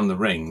around the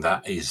ring,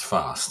 that is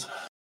fast.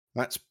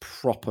 That's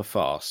proper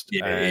fast.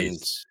 Yeah, and it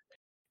is.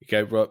 You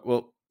go, right,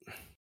 well,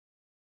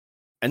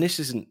 and this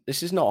is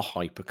not a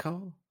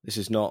hypercar. This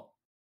is not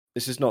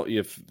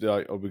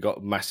we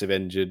got massive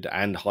engine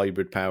and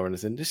hybrid power and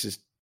anything. This is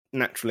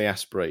naturally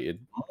aspirated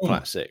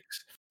flat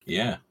six.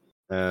 Yeah.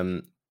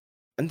 And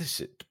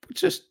this is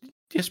just,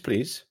 yes,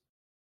 please.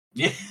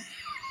 Yeah.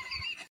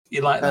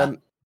 You like that?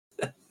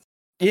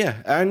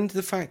 Yeah, and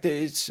the fact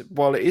that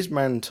while it is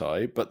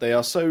Manthey, but they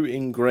are so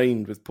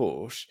ingrained with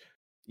Porsche,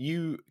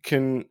 you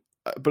can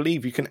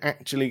believe you can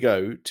actually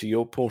go to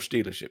your Porsche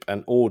dealership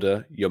and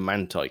order your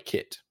Manthey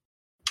kit.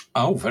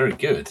 Oh, very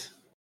good.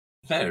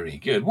 Very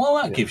good.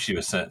 Well, that gives you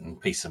a certain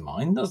peace of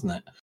mind, doesn't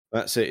it?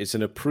 That's it. It's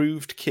an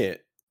approved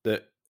kit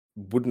that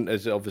wouldn't,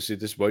 as obviously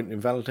this won't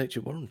invalidate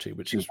your warranty,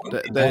 which is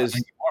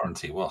there's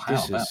warranty. Well, how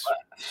about that?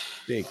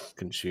 Big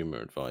consumer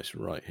advice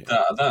right here.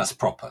 That's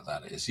proper.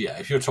 That is, yeah.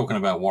 If you're talking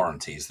about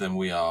warranties, then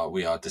we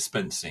are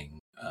dispensing.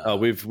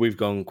 We've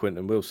gone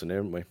Quentin Wilson,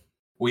 haven't we?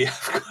 We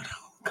have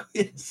got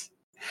yes.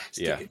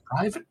 Stick a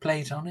private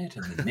plate on it,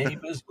 and the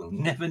neighbours will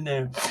never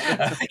know.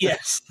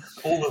 Yes,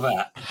 all of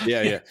that.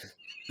 Yeah.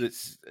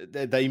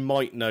 They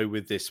might know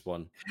with this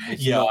one. I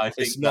think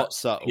it's not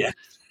subtle. Yeah.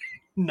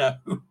 No.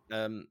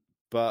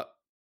 But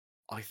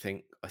I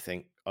think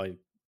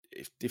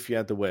if you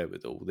had the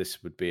wherewithal,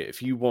 this would be it.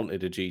 If you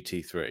wanted a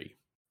GT3,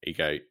 you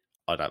go,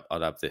 I'd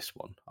have this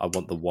one. I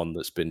want the one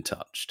that's been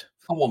touched.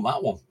 I want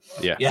that one.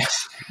 Yeah.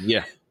 Yes.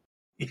 Yeah.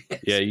 Yes.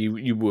 Yeah,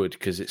 you would,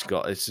 because it's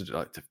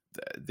like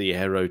the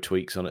aero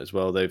tweaks on it as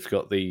well. They've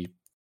got the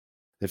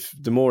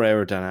more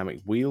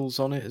aerodynamic wheels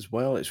on it as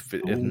well.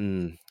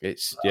 And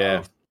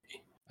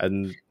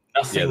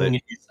nothing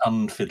is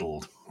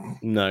unfiddled.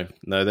 No,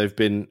 they've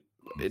been.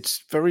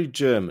 It's very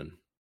German.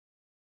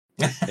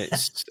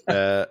 It's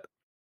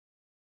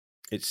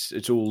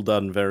it's all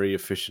done very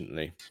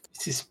efficiently.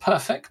 It is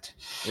perfect.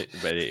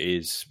 But it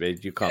is.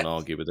 You can't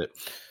argue with it.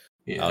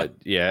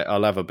 Yeah,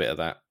 I'll have a bit of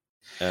that.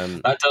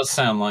 That does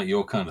sound like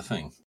your kind of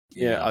thing.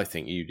 Yeah, I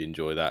think you'd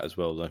enjoy that as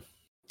well, though.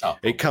 Oh,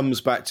 It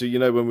comes back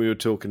to, when we were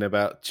talking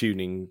about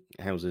tuning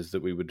houses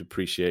that we would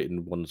appreciate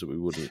and ones that we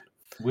wouldn't.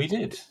 We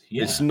did,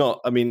 yeah. It's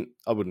not, I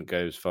wouldn't go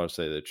as far as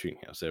say they're a tuning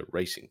house, they're a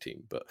racing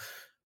team, but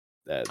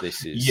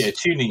this is... Yeah,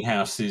 tuning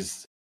house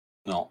is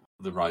not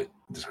the right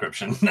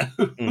description,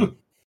 no.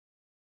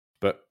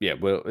 But yeah,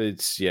 well,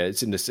 it's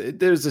in this.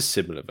 There's a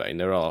similar vein.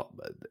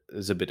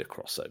 There's a bit of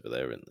crossover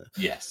there in there.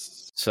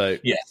 Yes. So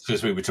yes,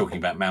 because we were talking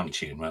about Mount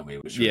Tune, weren't we?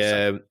 Which was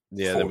then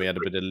we had a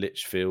bit of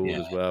Litchfield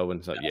as well,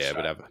 and it's like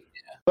whatever.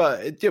 Yeah.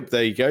 But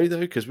there you go though,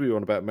 because we were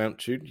on about Mount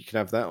Tune. You can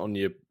have that on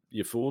your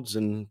Fords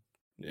and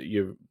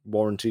your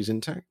warranties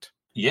intact.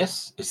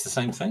 Yes, it's the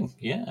same thing.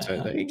 Yeah.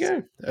 So there you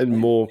go, and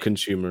more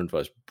consumer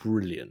advice.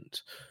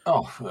 Brilliant.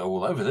 Oh, we're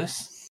all over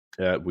this.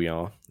 We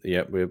are.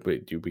 Yeah,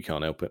 we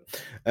can't help it.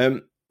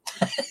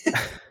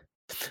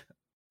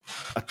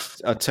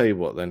 I'll tell you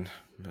what then.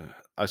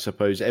 I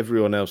suppose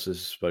everyone else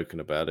has spoken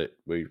about it.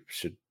 We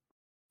should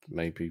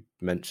maybe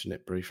mention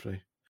it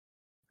briefly.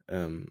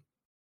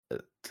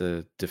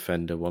 The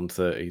Defender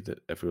 130 that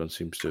everyone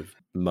seems to have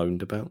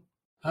moaned about.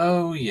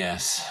 Oh,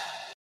 yes.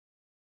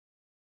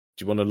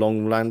 Do you want a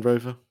long Land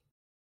Rover?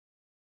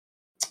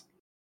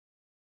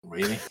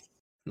 Really?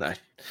 No.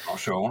 Not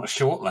sure I want a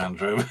short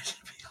Land Rover, to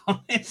be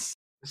honest.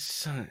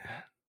 So,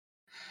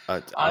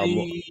 I'm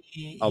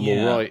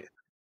all right.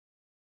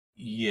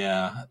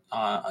 Yeah.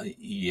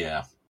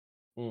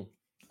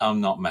 I'm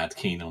not mad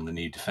keen on the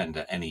new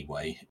Defender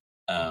anyway.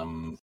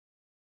 And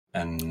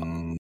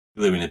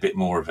gluing a bit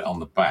more of it on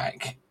the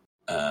back.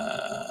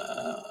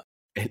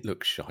 It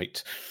looks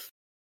shite.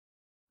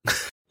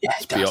 Yeah,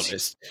 to be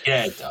honest.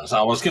 Yeah, it does.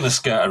 I was going to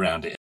skirt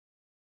around it.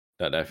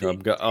 Don't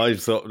know. I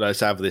thought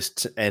let's have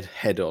this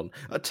head on.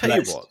 I'll tell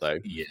you what, though.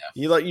 Yeah.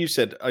 Like you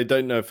said, I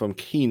don't know if I'm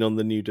keen on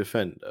the new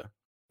Defender.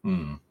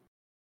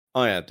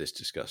 I had this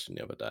discussion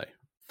the other day,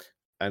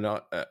 and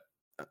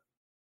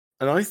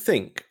I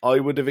think I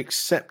would have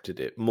accepted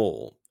it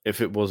more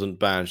if it wasn't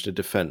badged a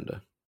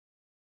Defender.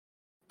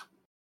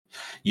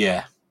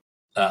 Yeah,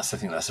 I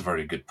think that's a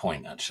very good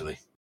point, actually.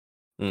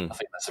 I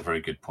think that's a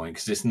very good point,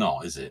 because it's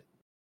not, is it?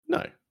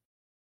 No.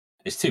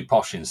 It's too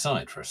posh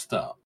inside for a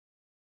start.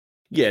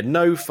 Yeah,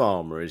 no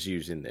farmer is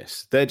using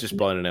this. They're just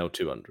buying an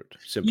L200.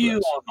 Simple you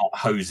as. are not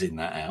hosing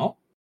that out.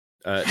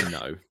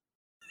 No.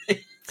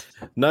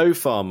 No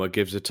farmer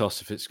gives a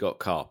toss if it's got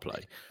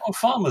CarPlay. Well,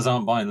 farmers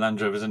aren't buying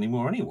Land Rovers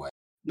anymore anyway.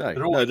 No,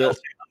 they're all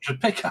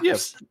L200 pickups. Yeah,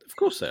 of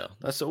course they are.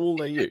 That's all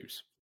they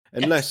use.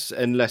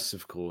 Unless,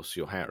 of course,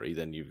 you're Harry,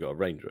 then you've got a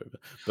Range Rover.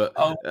 But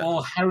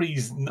well,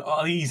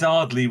 he's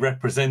hardly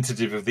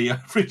representative of the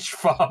average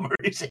farmer,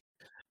 is he?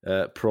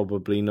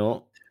 Probably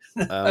not.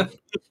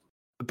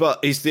 But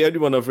he's the only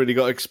one I've really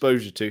got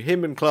exposure to.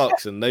 Him and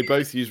Clarkson, they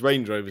both use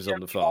Range Rovers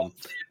on the farm.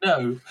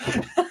 No.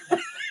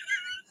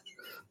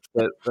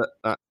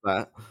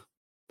 that.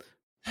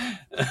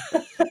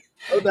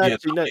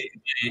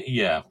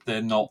 Yeah,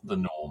 they're not the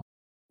norm.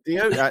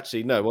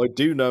 Actually, no, I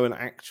do know an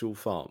actual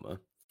farmer,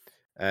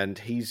 and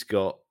he's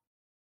got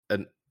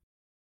a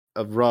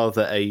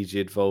rather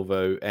aged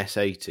Volvo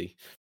S80.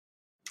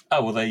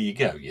 Oh, well, there you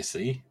go, you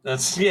see.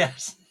 That's,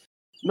 yes.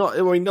 Not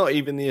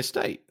even the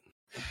estate.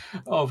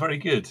 Oh, very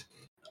good.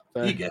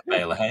 You get a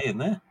bale of hay in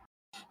there.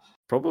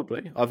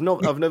 Probably. I've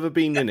never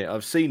been in it.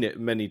 I've seen it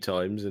many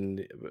times,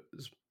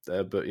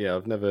 but yeah,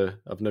 I've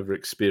never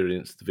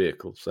experienced the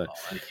vehicle. So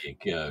there you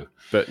go.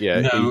 But yeah,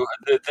 no,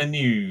 the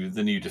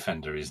new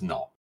Defender is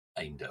not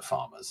aimed at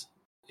farmers.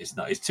 It's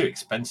not. It's too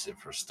expensive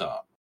for a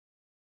start.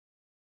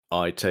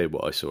 I tell you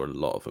what, I saw a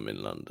lot of them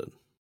in London.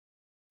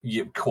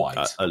 Yeah, quite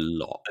a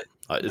lot.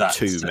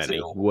 Too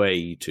many.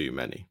 Way too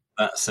many.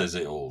 That says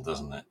it all,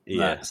 doesn't it?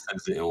 Yeah. That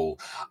says it all.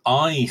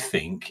 I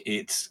think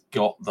it's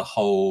got the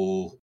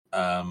whole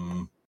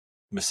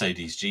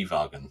Mercedes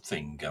G-Wagen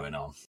thing going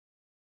on.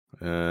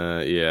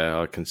 Yeah,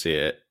 I can see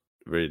it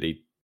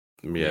really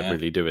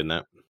doing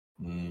that.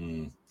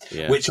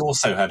 Yeah. Which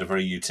also had a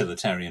very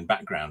utilitarian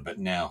background, but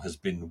now has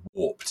been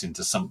warped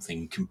into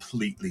something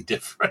completely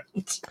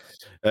different.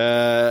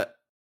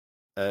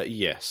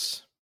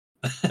 Yes.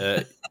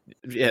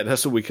 Yeah,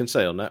 that's all we can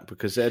say on that,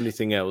 because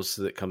anything else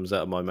that comes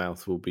out of my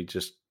mouth will be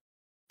just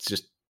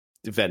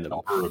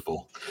venom.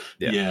 Horrible.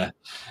 Yeah.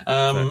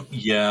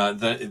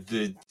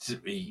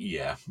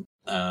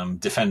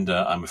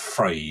 Defender, I'm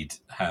afraid,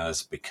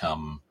 has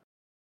become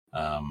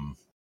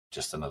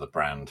just another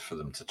brand for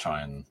them to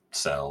try and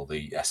sell.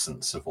 The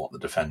essence of what the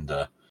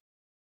Defender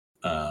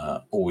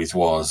always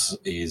was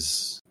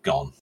is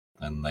gone,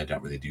 and they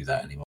don't really do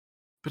that anymore.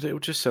 But it will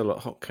just sell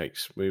like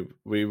hotcakes.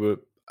 We were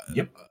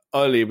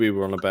earlier we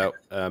were on about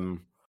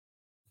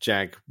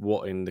Jag.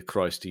 What in the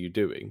Christ are you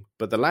doing?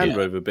 But the Land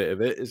Rover bit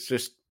of it is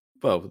just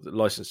the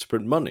license to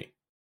print money.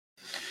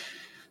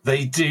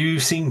 They do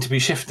seem to be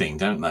shifting,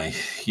 don't they?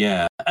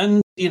 Yeah,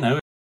 and who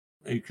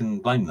can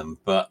blame them?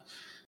 But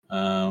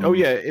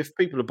if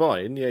people are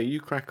buying, you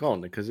crack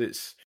on, because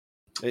it's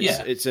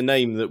a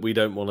name that we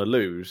don't want to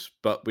lose,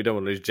 but we don't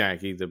want to lose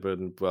Jag either.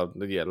 But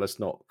let's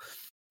not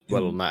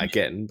dwell on that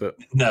again. But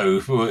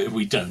no,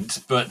 we don't.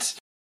 But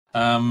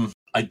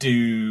I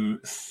do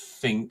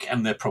think,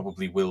 and there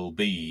probably will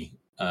be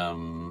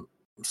some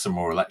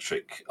more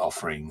electric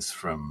offerings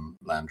from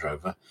Land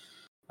Rover.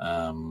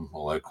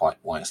 Although quite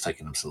why it's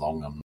taken them so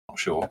long, I'm not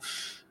sure.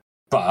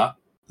 But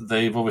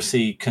they've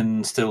obviously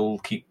can still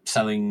keep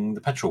selling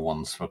the petrol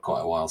ones for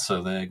quite a while,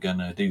 so they're going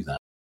to do that.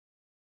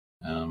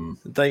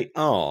 They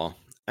are,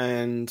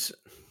 and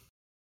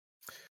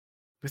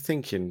we're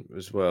thinking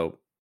as well.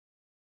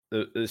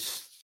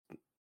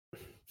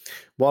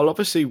 While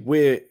obviously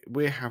we're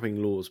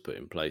having laws put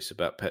in place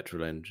about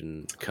petrol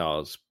engine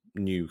cars,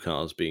 new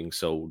cars being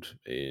sold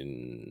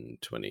in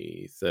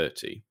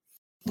 2030.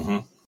 Mm-hmm.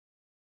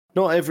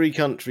 Not every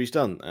country's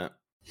done that.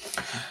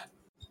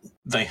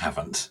 They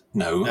haven't.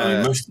 No,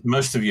 I mean,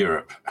 most of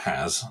Europe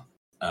has.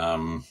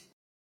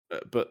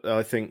 But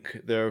I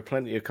think there are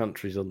plenty of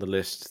countries on the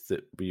list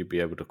that you'd be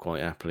able to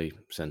quite happily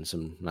send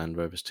some Land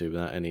Rovers to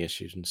without any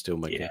issues and still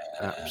make an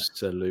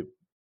absolute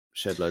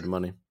shed load of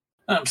money.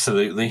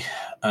 Absolutely.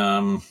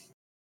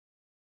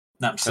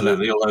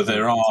 Absolutely. Although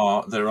there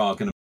are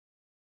going to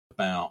be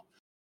about,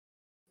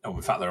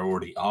 in fact, there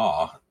already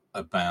are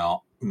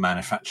about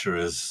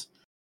manufacturers'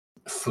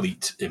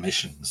 fleet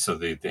emissions, so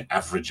the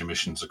average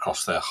emissions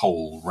across their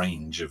whole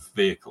range of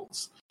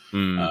vehicles.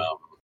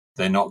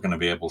 They're not going to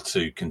be able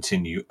to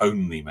continue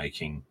only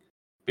making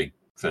big,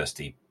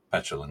 thirsty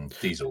petrol and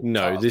diesel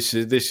No, cars.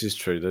 this is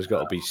true. There's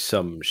got to be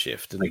some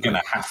shift. They're going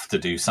to have to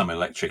do some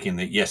electric in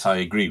that. Yes, I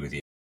agree with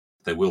you.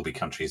 There will be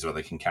countries where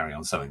they can carry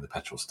on selling the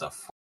petrol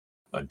stuff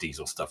or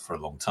diesel stuff for a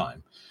long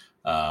time.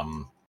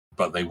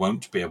 But they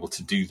won't be able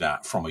to do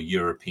that from a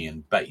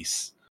European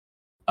base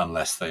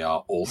unless they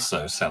are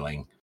also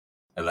selling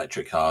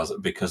electric cars,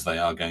 because they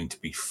are going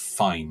to be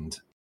fined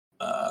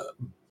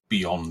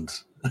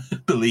beyond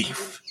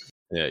belief.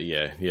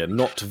 Yeah,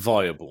 not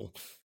viable.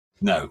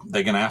 No,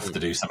 they're going to have to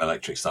do some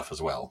electric stuff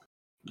as well.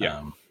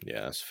 Yeah,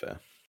 that's fair.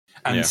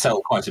 And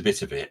sell quite a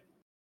bit of it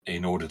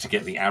in order to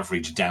get the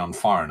average down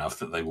far enough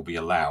that they will be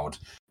allowed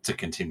to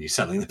continue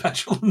selling the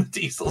petrol and the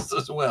diesels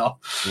as well.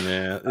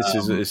 Yeah,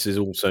 this is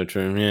also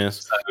true.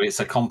 Yes, so it's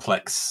a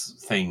complex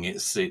thing.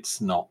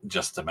 It's not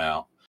just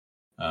about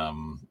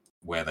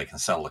where they can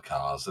sell the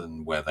cars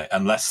and where they,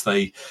 unless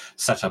they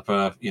set up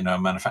a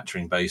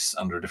manufacturing base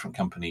under a different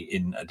company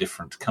in a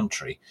different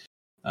country,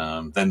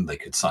 then they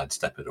could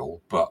sidestep it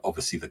all. But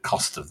obviously, the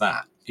cost of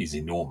that is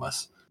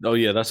enormous. Oh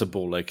yeah, that's a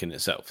ball ache in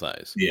itself. That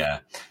is. Yeah,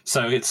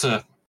 so it's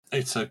a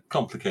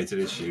complicated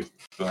issue,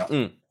 but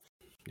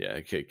yeah,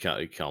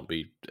 it can't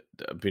be.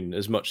 I mean,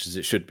 as much as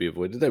it should be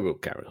avoided, they will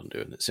carry on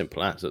doing it.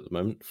 Simple as at the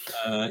moment.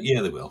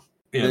 Yeah, they will.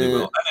 Yeah, they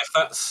will. And if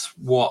that's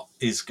what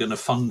is going to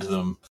fund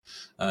them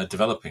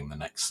developing the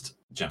next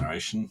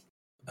generation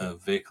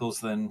of vehicles,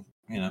 then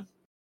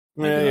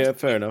Yeah,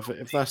 fair enough.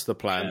 If that's the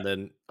plan,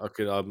 then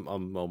I'm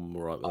all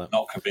right with that. I'm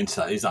not convinced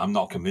that is. I'm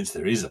not convinced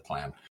there is a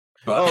plan.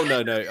 But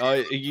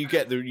no. You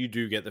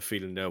do get the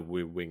feeling that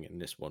we're winging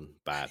this one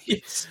bad.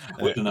 Yes,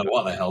 we don't know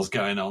what the hell's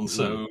going on,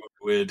 so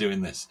we're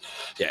doing this.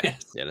 Yeah,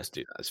 let's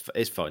do that.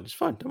 It's fine.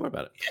 Don't worry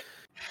about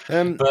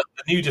it. But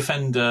the new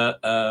Defender.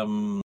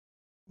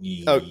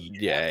 You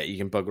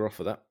can bugger off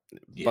with that.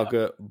 Yeah.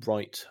 Bugger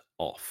right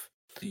off.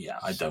 Yeah,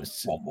 I don't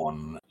want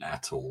one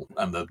at all.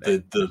 And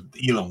the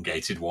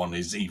elongated one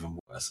is even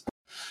worse.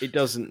 It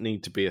doesn't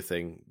need to be a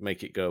thing.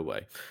 Make it go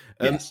away.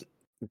 Yes.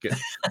 Okay.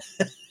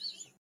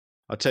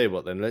 I'll tell you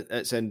what then,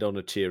 let's end on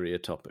a cheerier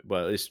topic.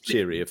 Well, it's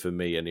cheerier for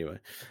me anyway.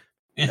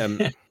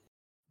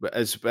 But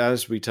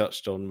as we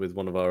touched on with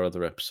one of our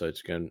other episodes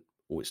again,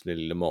 it's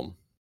nearly Le Mans.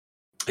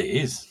 It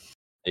is.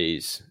 It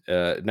is.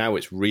 Now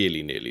it's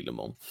really nearly Le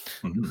Mans.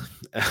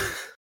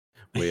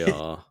 Mm-hmm. We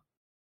are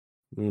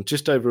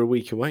just over a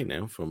week away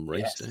now from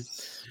race day.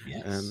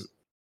 Yes.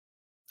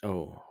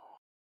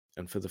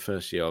 And for the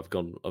first year, I've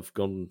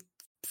gone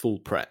full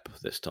prep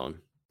this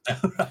time.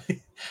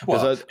 Right.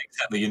 Well,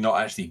 except that you're not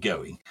actually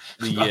going.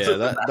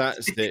 Yeah,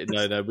 that's it.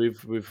 No,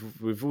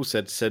 we've all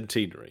said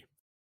centenary.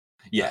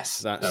 Yes,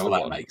 that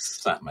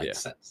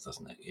makes sense,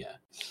 doesn't it?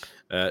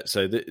 Yeah.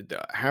 So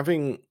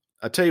having,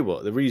 I tell you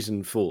what, the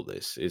reason for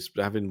this is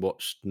having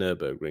watched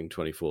Nürburgring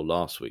 24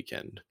 last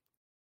weekend.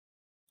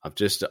 I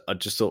just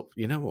thought,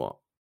 you know what,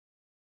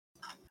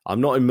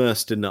 I'm not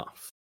immersed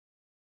enough.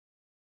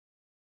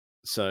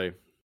 So,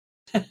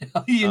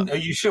 are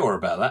you sure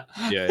about that?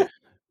 Yeah,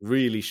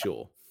 really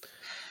sure.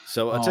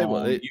 So I tell you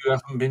what, you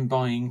haven't been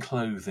buying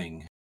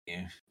clothing.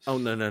 Oh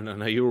no,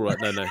 you're all right.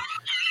 No.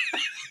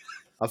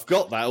 I've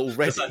got that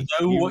already. I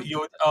know what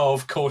you're. Oh,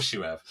 of course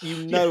you have.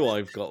 You know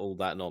I've got all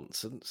that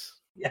nonsense.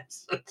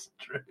 Yes, that's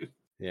true.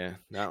 Yeah,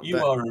 you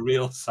are a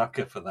real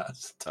sucker for that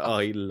stuff.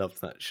 I love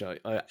that show.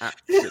 I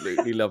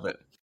absolutely love it.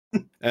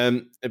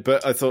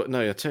 But I thought,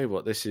 no, I tell you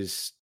what, this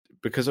is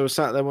because I was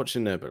sat there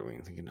watching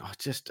Nürburgring, thinking,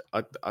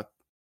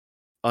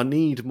 I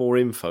need more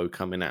info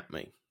coming at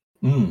me.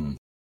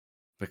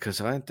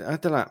 Because I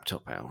had the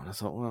laptop out, and I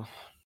thought, well,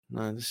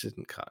 no, this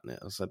isn't cutting it.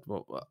 I said,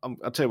 well,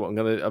 I'll tell you what,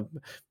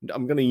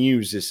 I'm gonna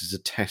use this as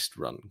a test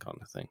run kind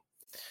of thing.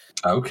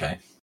 Okay.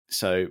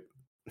 So,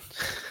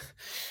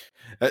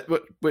 at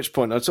which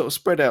point I sort of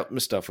spread out my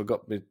stuff. I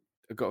got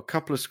a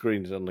couple of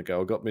screens on the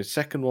go. I got my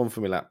second one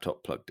for my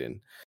laptop plugged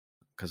in.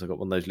 because I got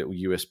one of those little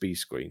USB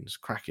screens,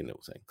 cracking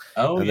little thing.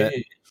 Oh, and yeah.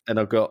 then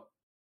I got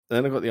the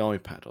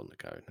iPad on the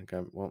go, and I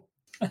go, well,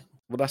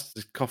 that's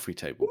the coffee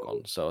table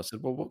gone. So I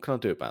said, well, what can I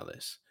do about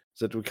this? I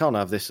said, we can't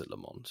have this at Le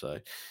Mans. So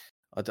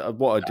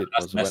what I did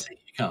was messy.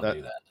 You can't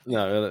do that.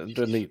 No, I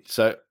don't need.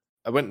 So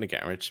I went in the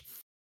garage,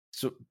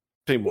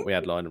 seeing what we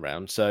had lying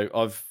around. So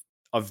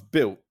I've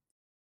built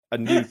a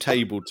new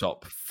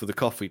tabletop for the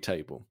coffee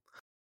table.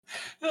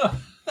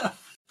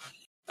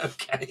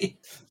 Okay.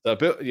 So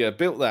I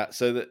built that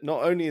so that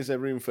not only is there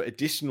room for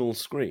additional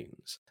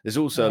screens, there's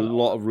also a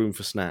lot of room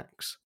for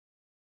snacks.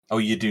 Oh,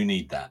 you do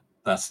need that.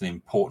 That's an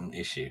important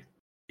issue.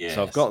 Yes.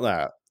 So I've got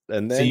that.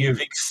 And then, so you've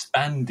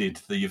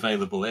expanded the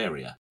available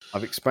area.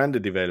 I've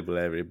expanded the available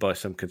area by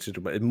some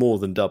considerable, more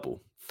than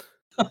double.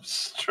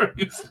 That's true.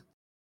 It's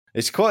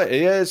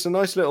it's a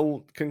nice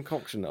little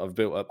concoction that I've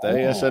built up there.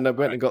 Yes, and I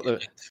went and got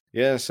went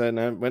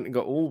and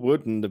got all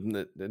wood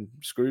and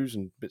screws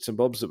and bits and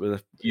bobs that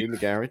were in the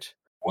garage.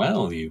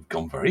 Well, you've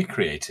gone very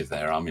creative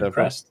there. I'm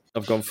impressed.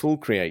 I've gone full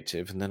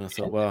creative, and then I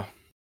thought, well,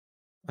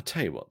 I'll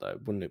tell you what though,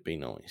 wouldn't it be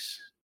nice?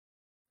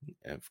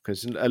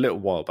 Because a little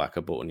while back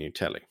I bought a new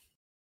telly.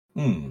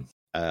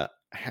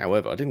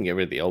 However, I didn't get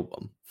rid of the old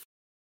one.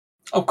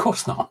 Of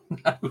course not.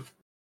 No.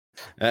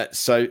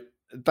 So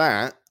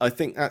that, I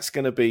think that's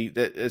going to be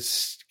that.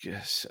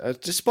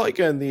 Despite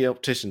going to the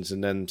opticians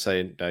and then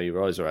saying, "No,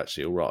 your eyes are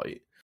actually all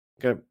right,"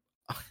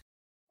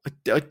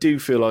 I do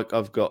feel like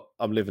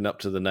I'm living up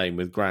to the name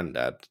with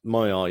Grandad.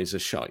 My eyes are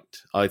shite.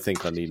 I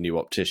think I need a new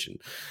optician.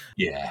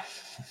 Yeah.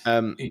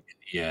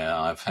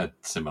 Yeah, I've had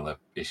similar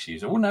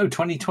issues. Oh no,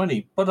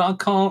 2020, but I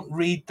can't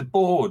read the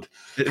board.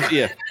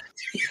 Yeah.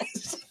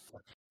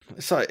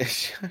 It's like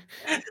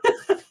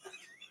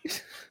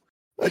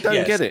I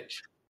don't get it.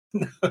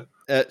 No.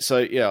 So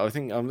yeah, I'm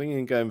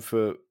thinking going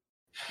for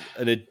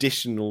an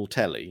additional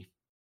telly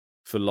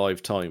for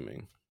live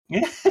timing.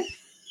 Yeah.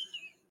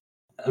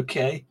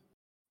 Okay.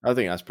 I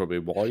think that's probably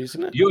wise,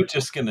 isn't it? You're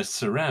just going to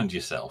surround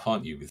yourself,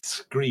 aren't you, with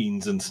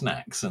screens and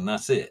snacks, and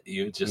that's it.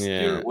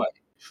 You're away.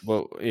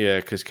 Well, yeah,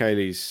 because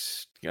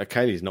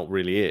Kaylee's not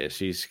really here.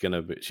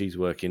 She's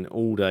working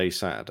all day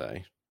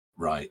Saturday.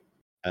 Right.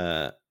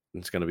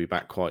 It's going to be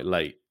back quite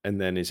late, and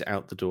then is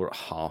out the door at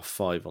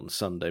 5:30 on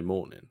Sunday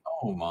morning.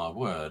 Oh my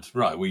word!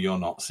 Right, well, you're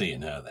not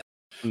seeing her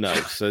then. No,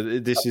 so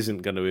this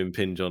isn't going to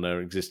impinge on her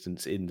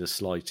existence in the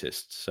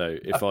slightest. So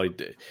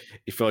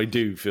if I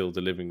do fill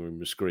the living room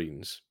with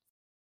screens,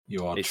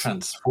 you are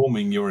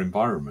transforming your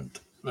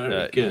environment.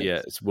 Very good.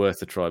 Yeah, it's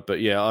worth a try. But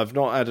yeah, I've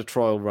not had a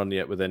trial run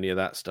yet with any of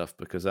that stuff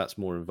because that's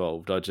more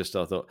involved. I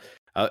thought.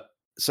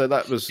 So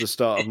that was the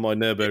start of my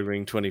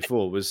Nürburgring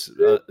 24. Was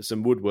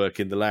some woodwork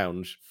in the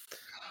lounge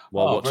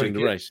while watching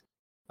the race.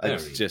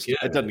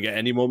 It doesn't get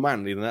any more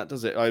manly than that,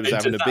 does it? I was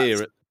having a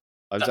beer.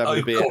 At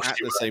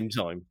the same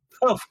time.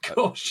 Of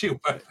course you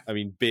were. I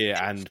mean, beer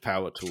and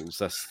power tools.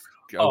 That's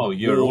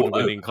you're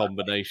award-winning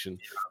combination.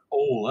 You're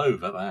all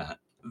over that.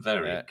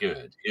 Very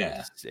good.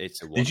 Yeah.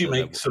 It's a Did you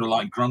make sort of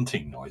like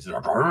grunting noises?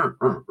 Sort of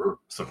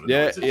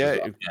noises?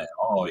 Yeah.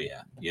 Oh,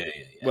 yeah. Yeah.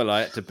 Well,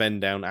 I had to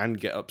bend down and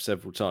get up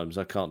several times.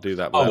 I can't do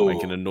that without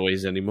making a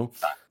noise anymore.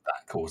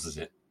 That causes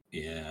it.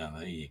 Yeah,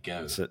 there you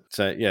go. So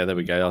yeah, there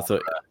we go. I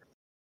thought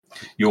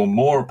your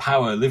More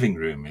Power living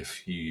room.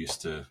 If you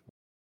used to,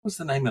 what's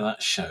the name of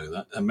that show?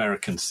 That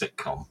American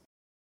sitcom.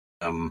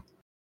 Oh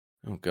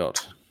God.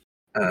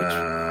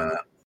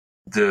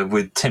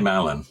 With Tim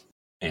Allen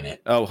in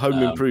it. Oh,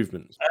 Home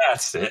Improvement.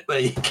 That's it. There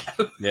you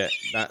go. Yeah,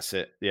 that's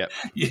it. Yeah.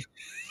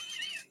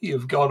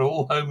 You've got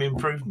all Home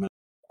Improvement.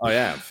 I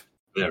have.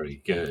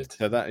 Very good.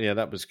 So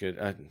that was good.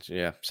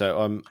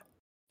 So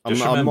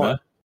Just remember,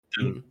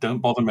 don't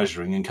bother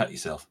measuring and cut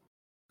yourself.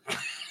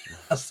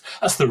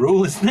 That's the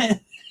rule, isn't it?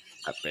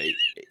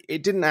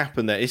 It didn't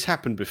happen there. It's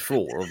happened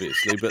before,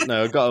 obviously, but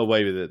no, I got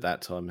away with it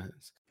that time.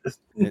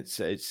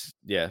 It's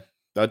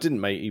I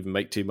didn't even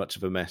make too much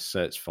of a mess,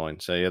 so it's fine.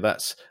 So yeah,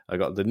 I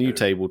got the new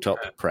tabletop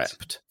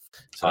prepped.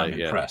 So, I'm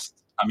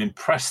impressed. I'm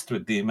impressed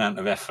with the amount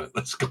of effort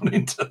that's gone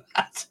into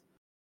that.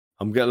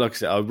 I'm going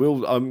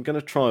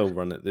to trial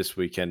run it this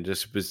weekend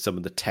just with some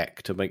of the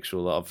tech to make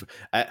sure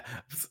that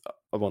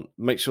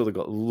make sure they've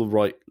got all the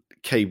right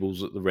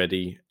cables at the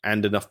ready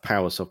and enough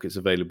power sockets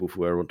available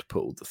for where I want to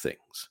put all the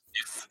things.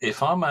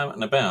 If I'm out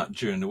and about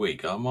during the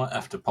week, I might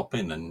have to pop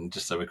in and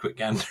just have a quick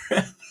gander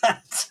at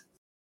that.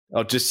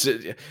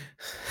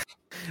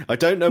 I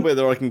don't know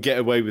whether I can get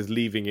away with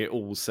leaving it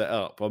all set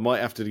up. I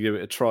might have to give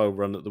it a trial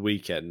run at the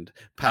weekend,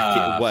 pack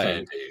it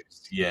away.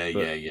 Yeah,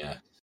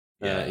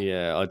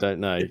 I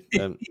don't know.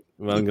 I'm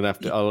going to have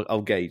to.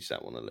 I'll gauge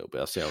that one a little bit.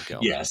 I'll see how I'll get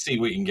on. Yeah, see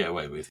what you can get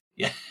away with.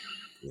 Yeah.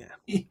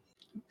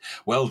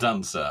 Well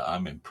done, sir.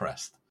 I'm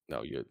impressed.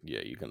 No, you're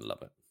going to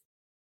love it.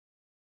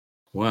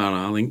 Well,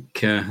 I think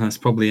that's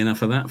probably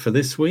enough of that for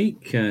this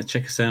week.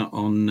 Check us out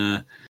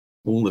on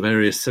all the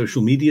various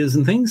social medias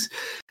and things.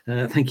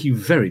 Thank you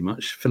very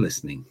much for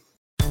listening.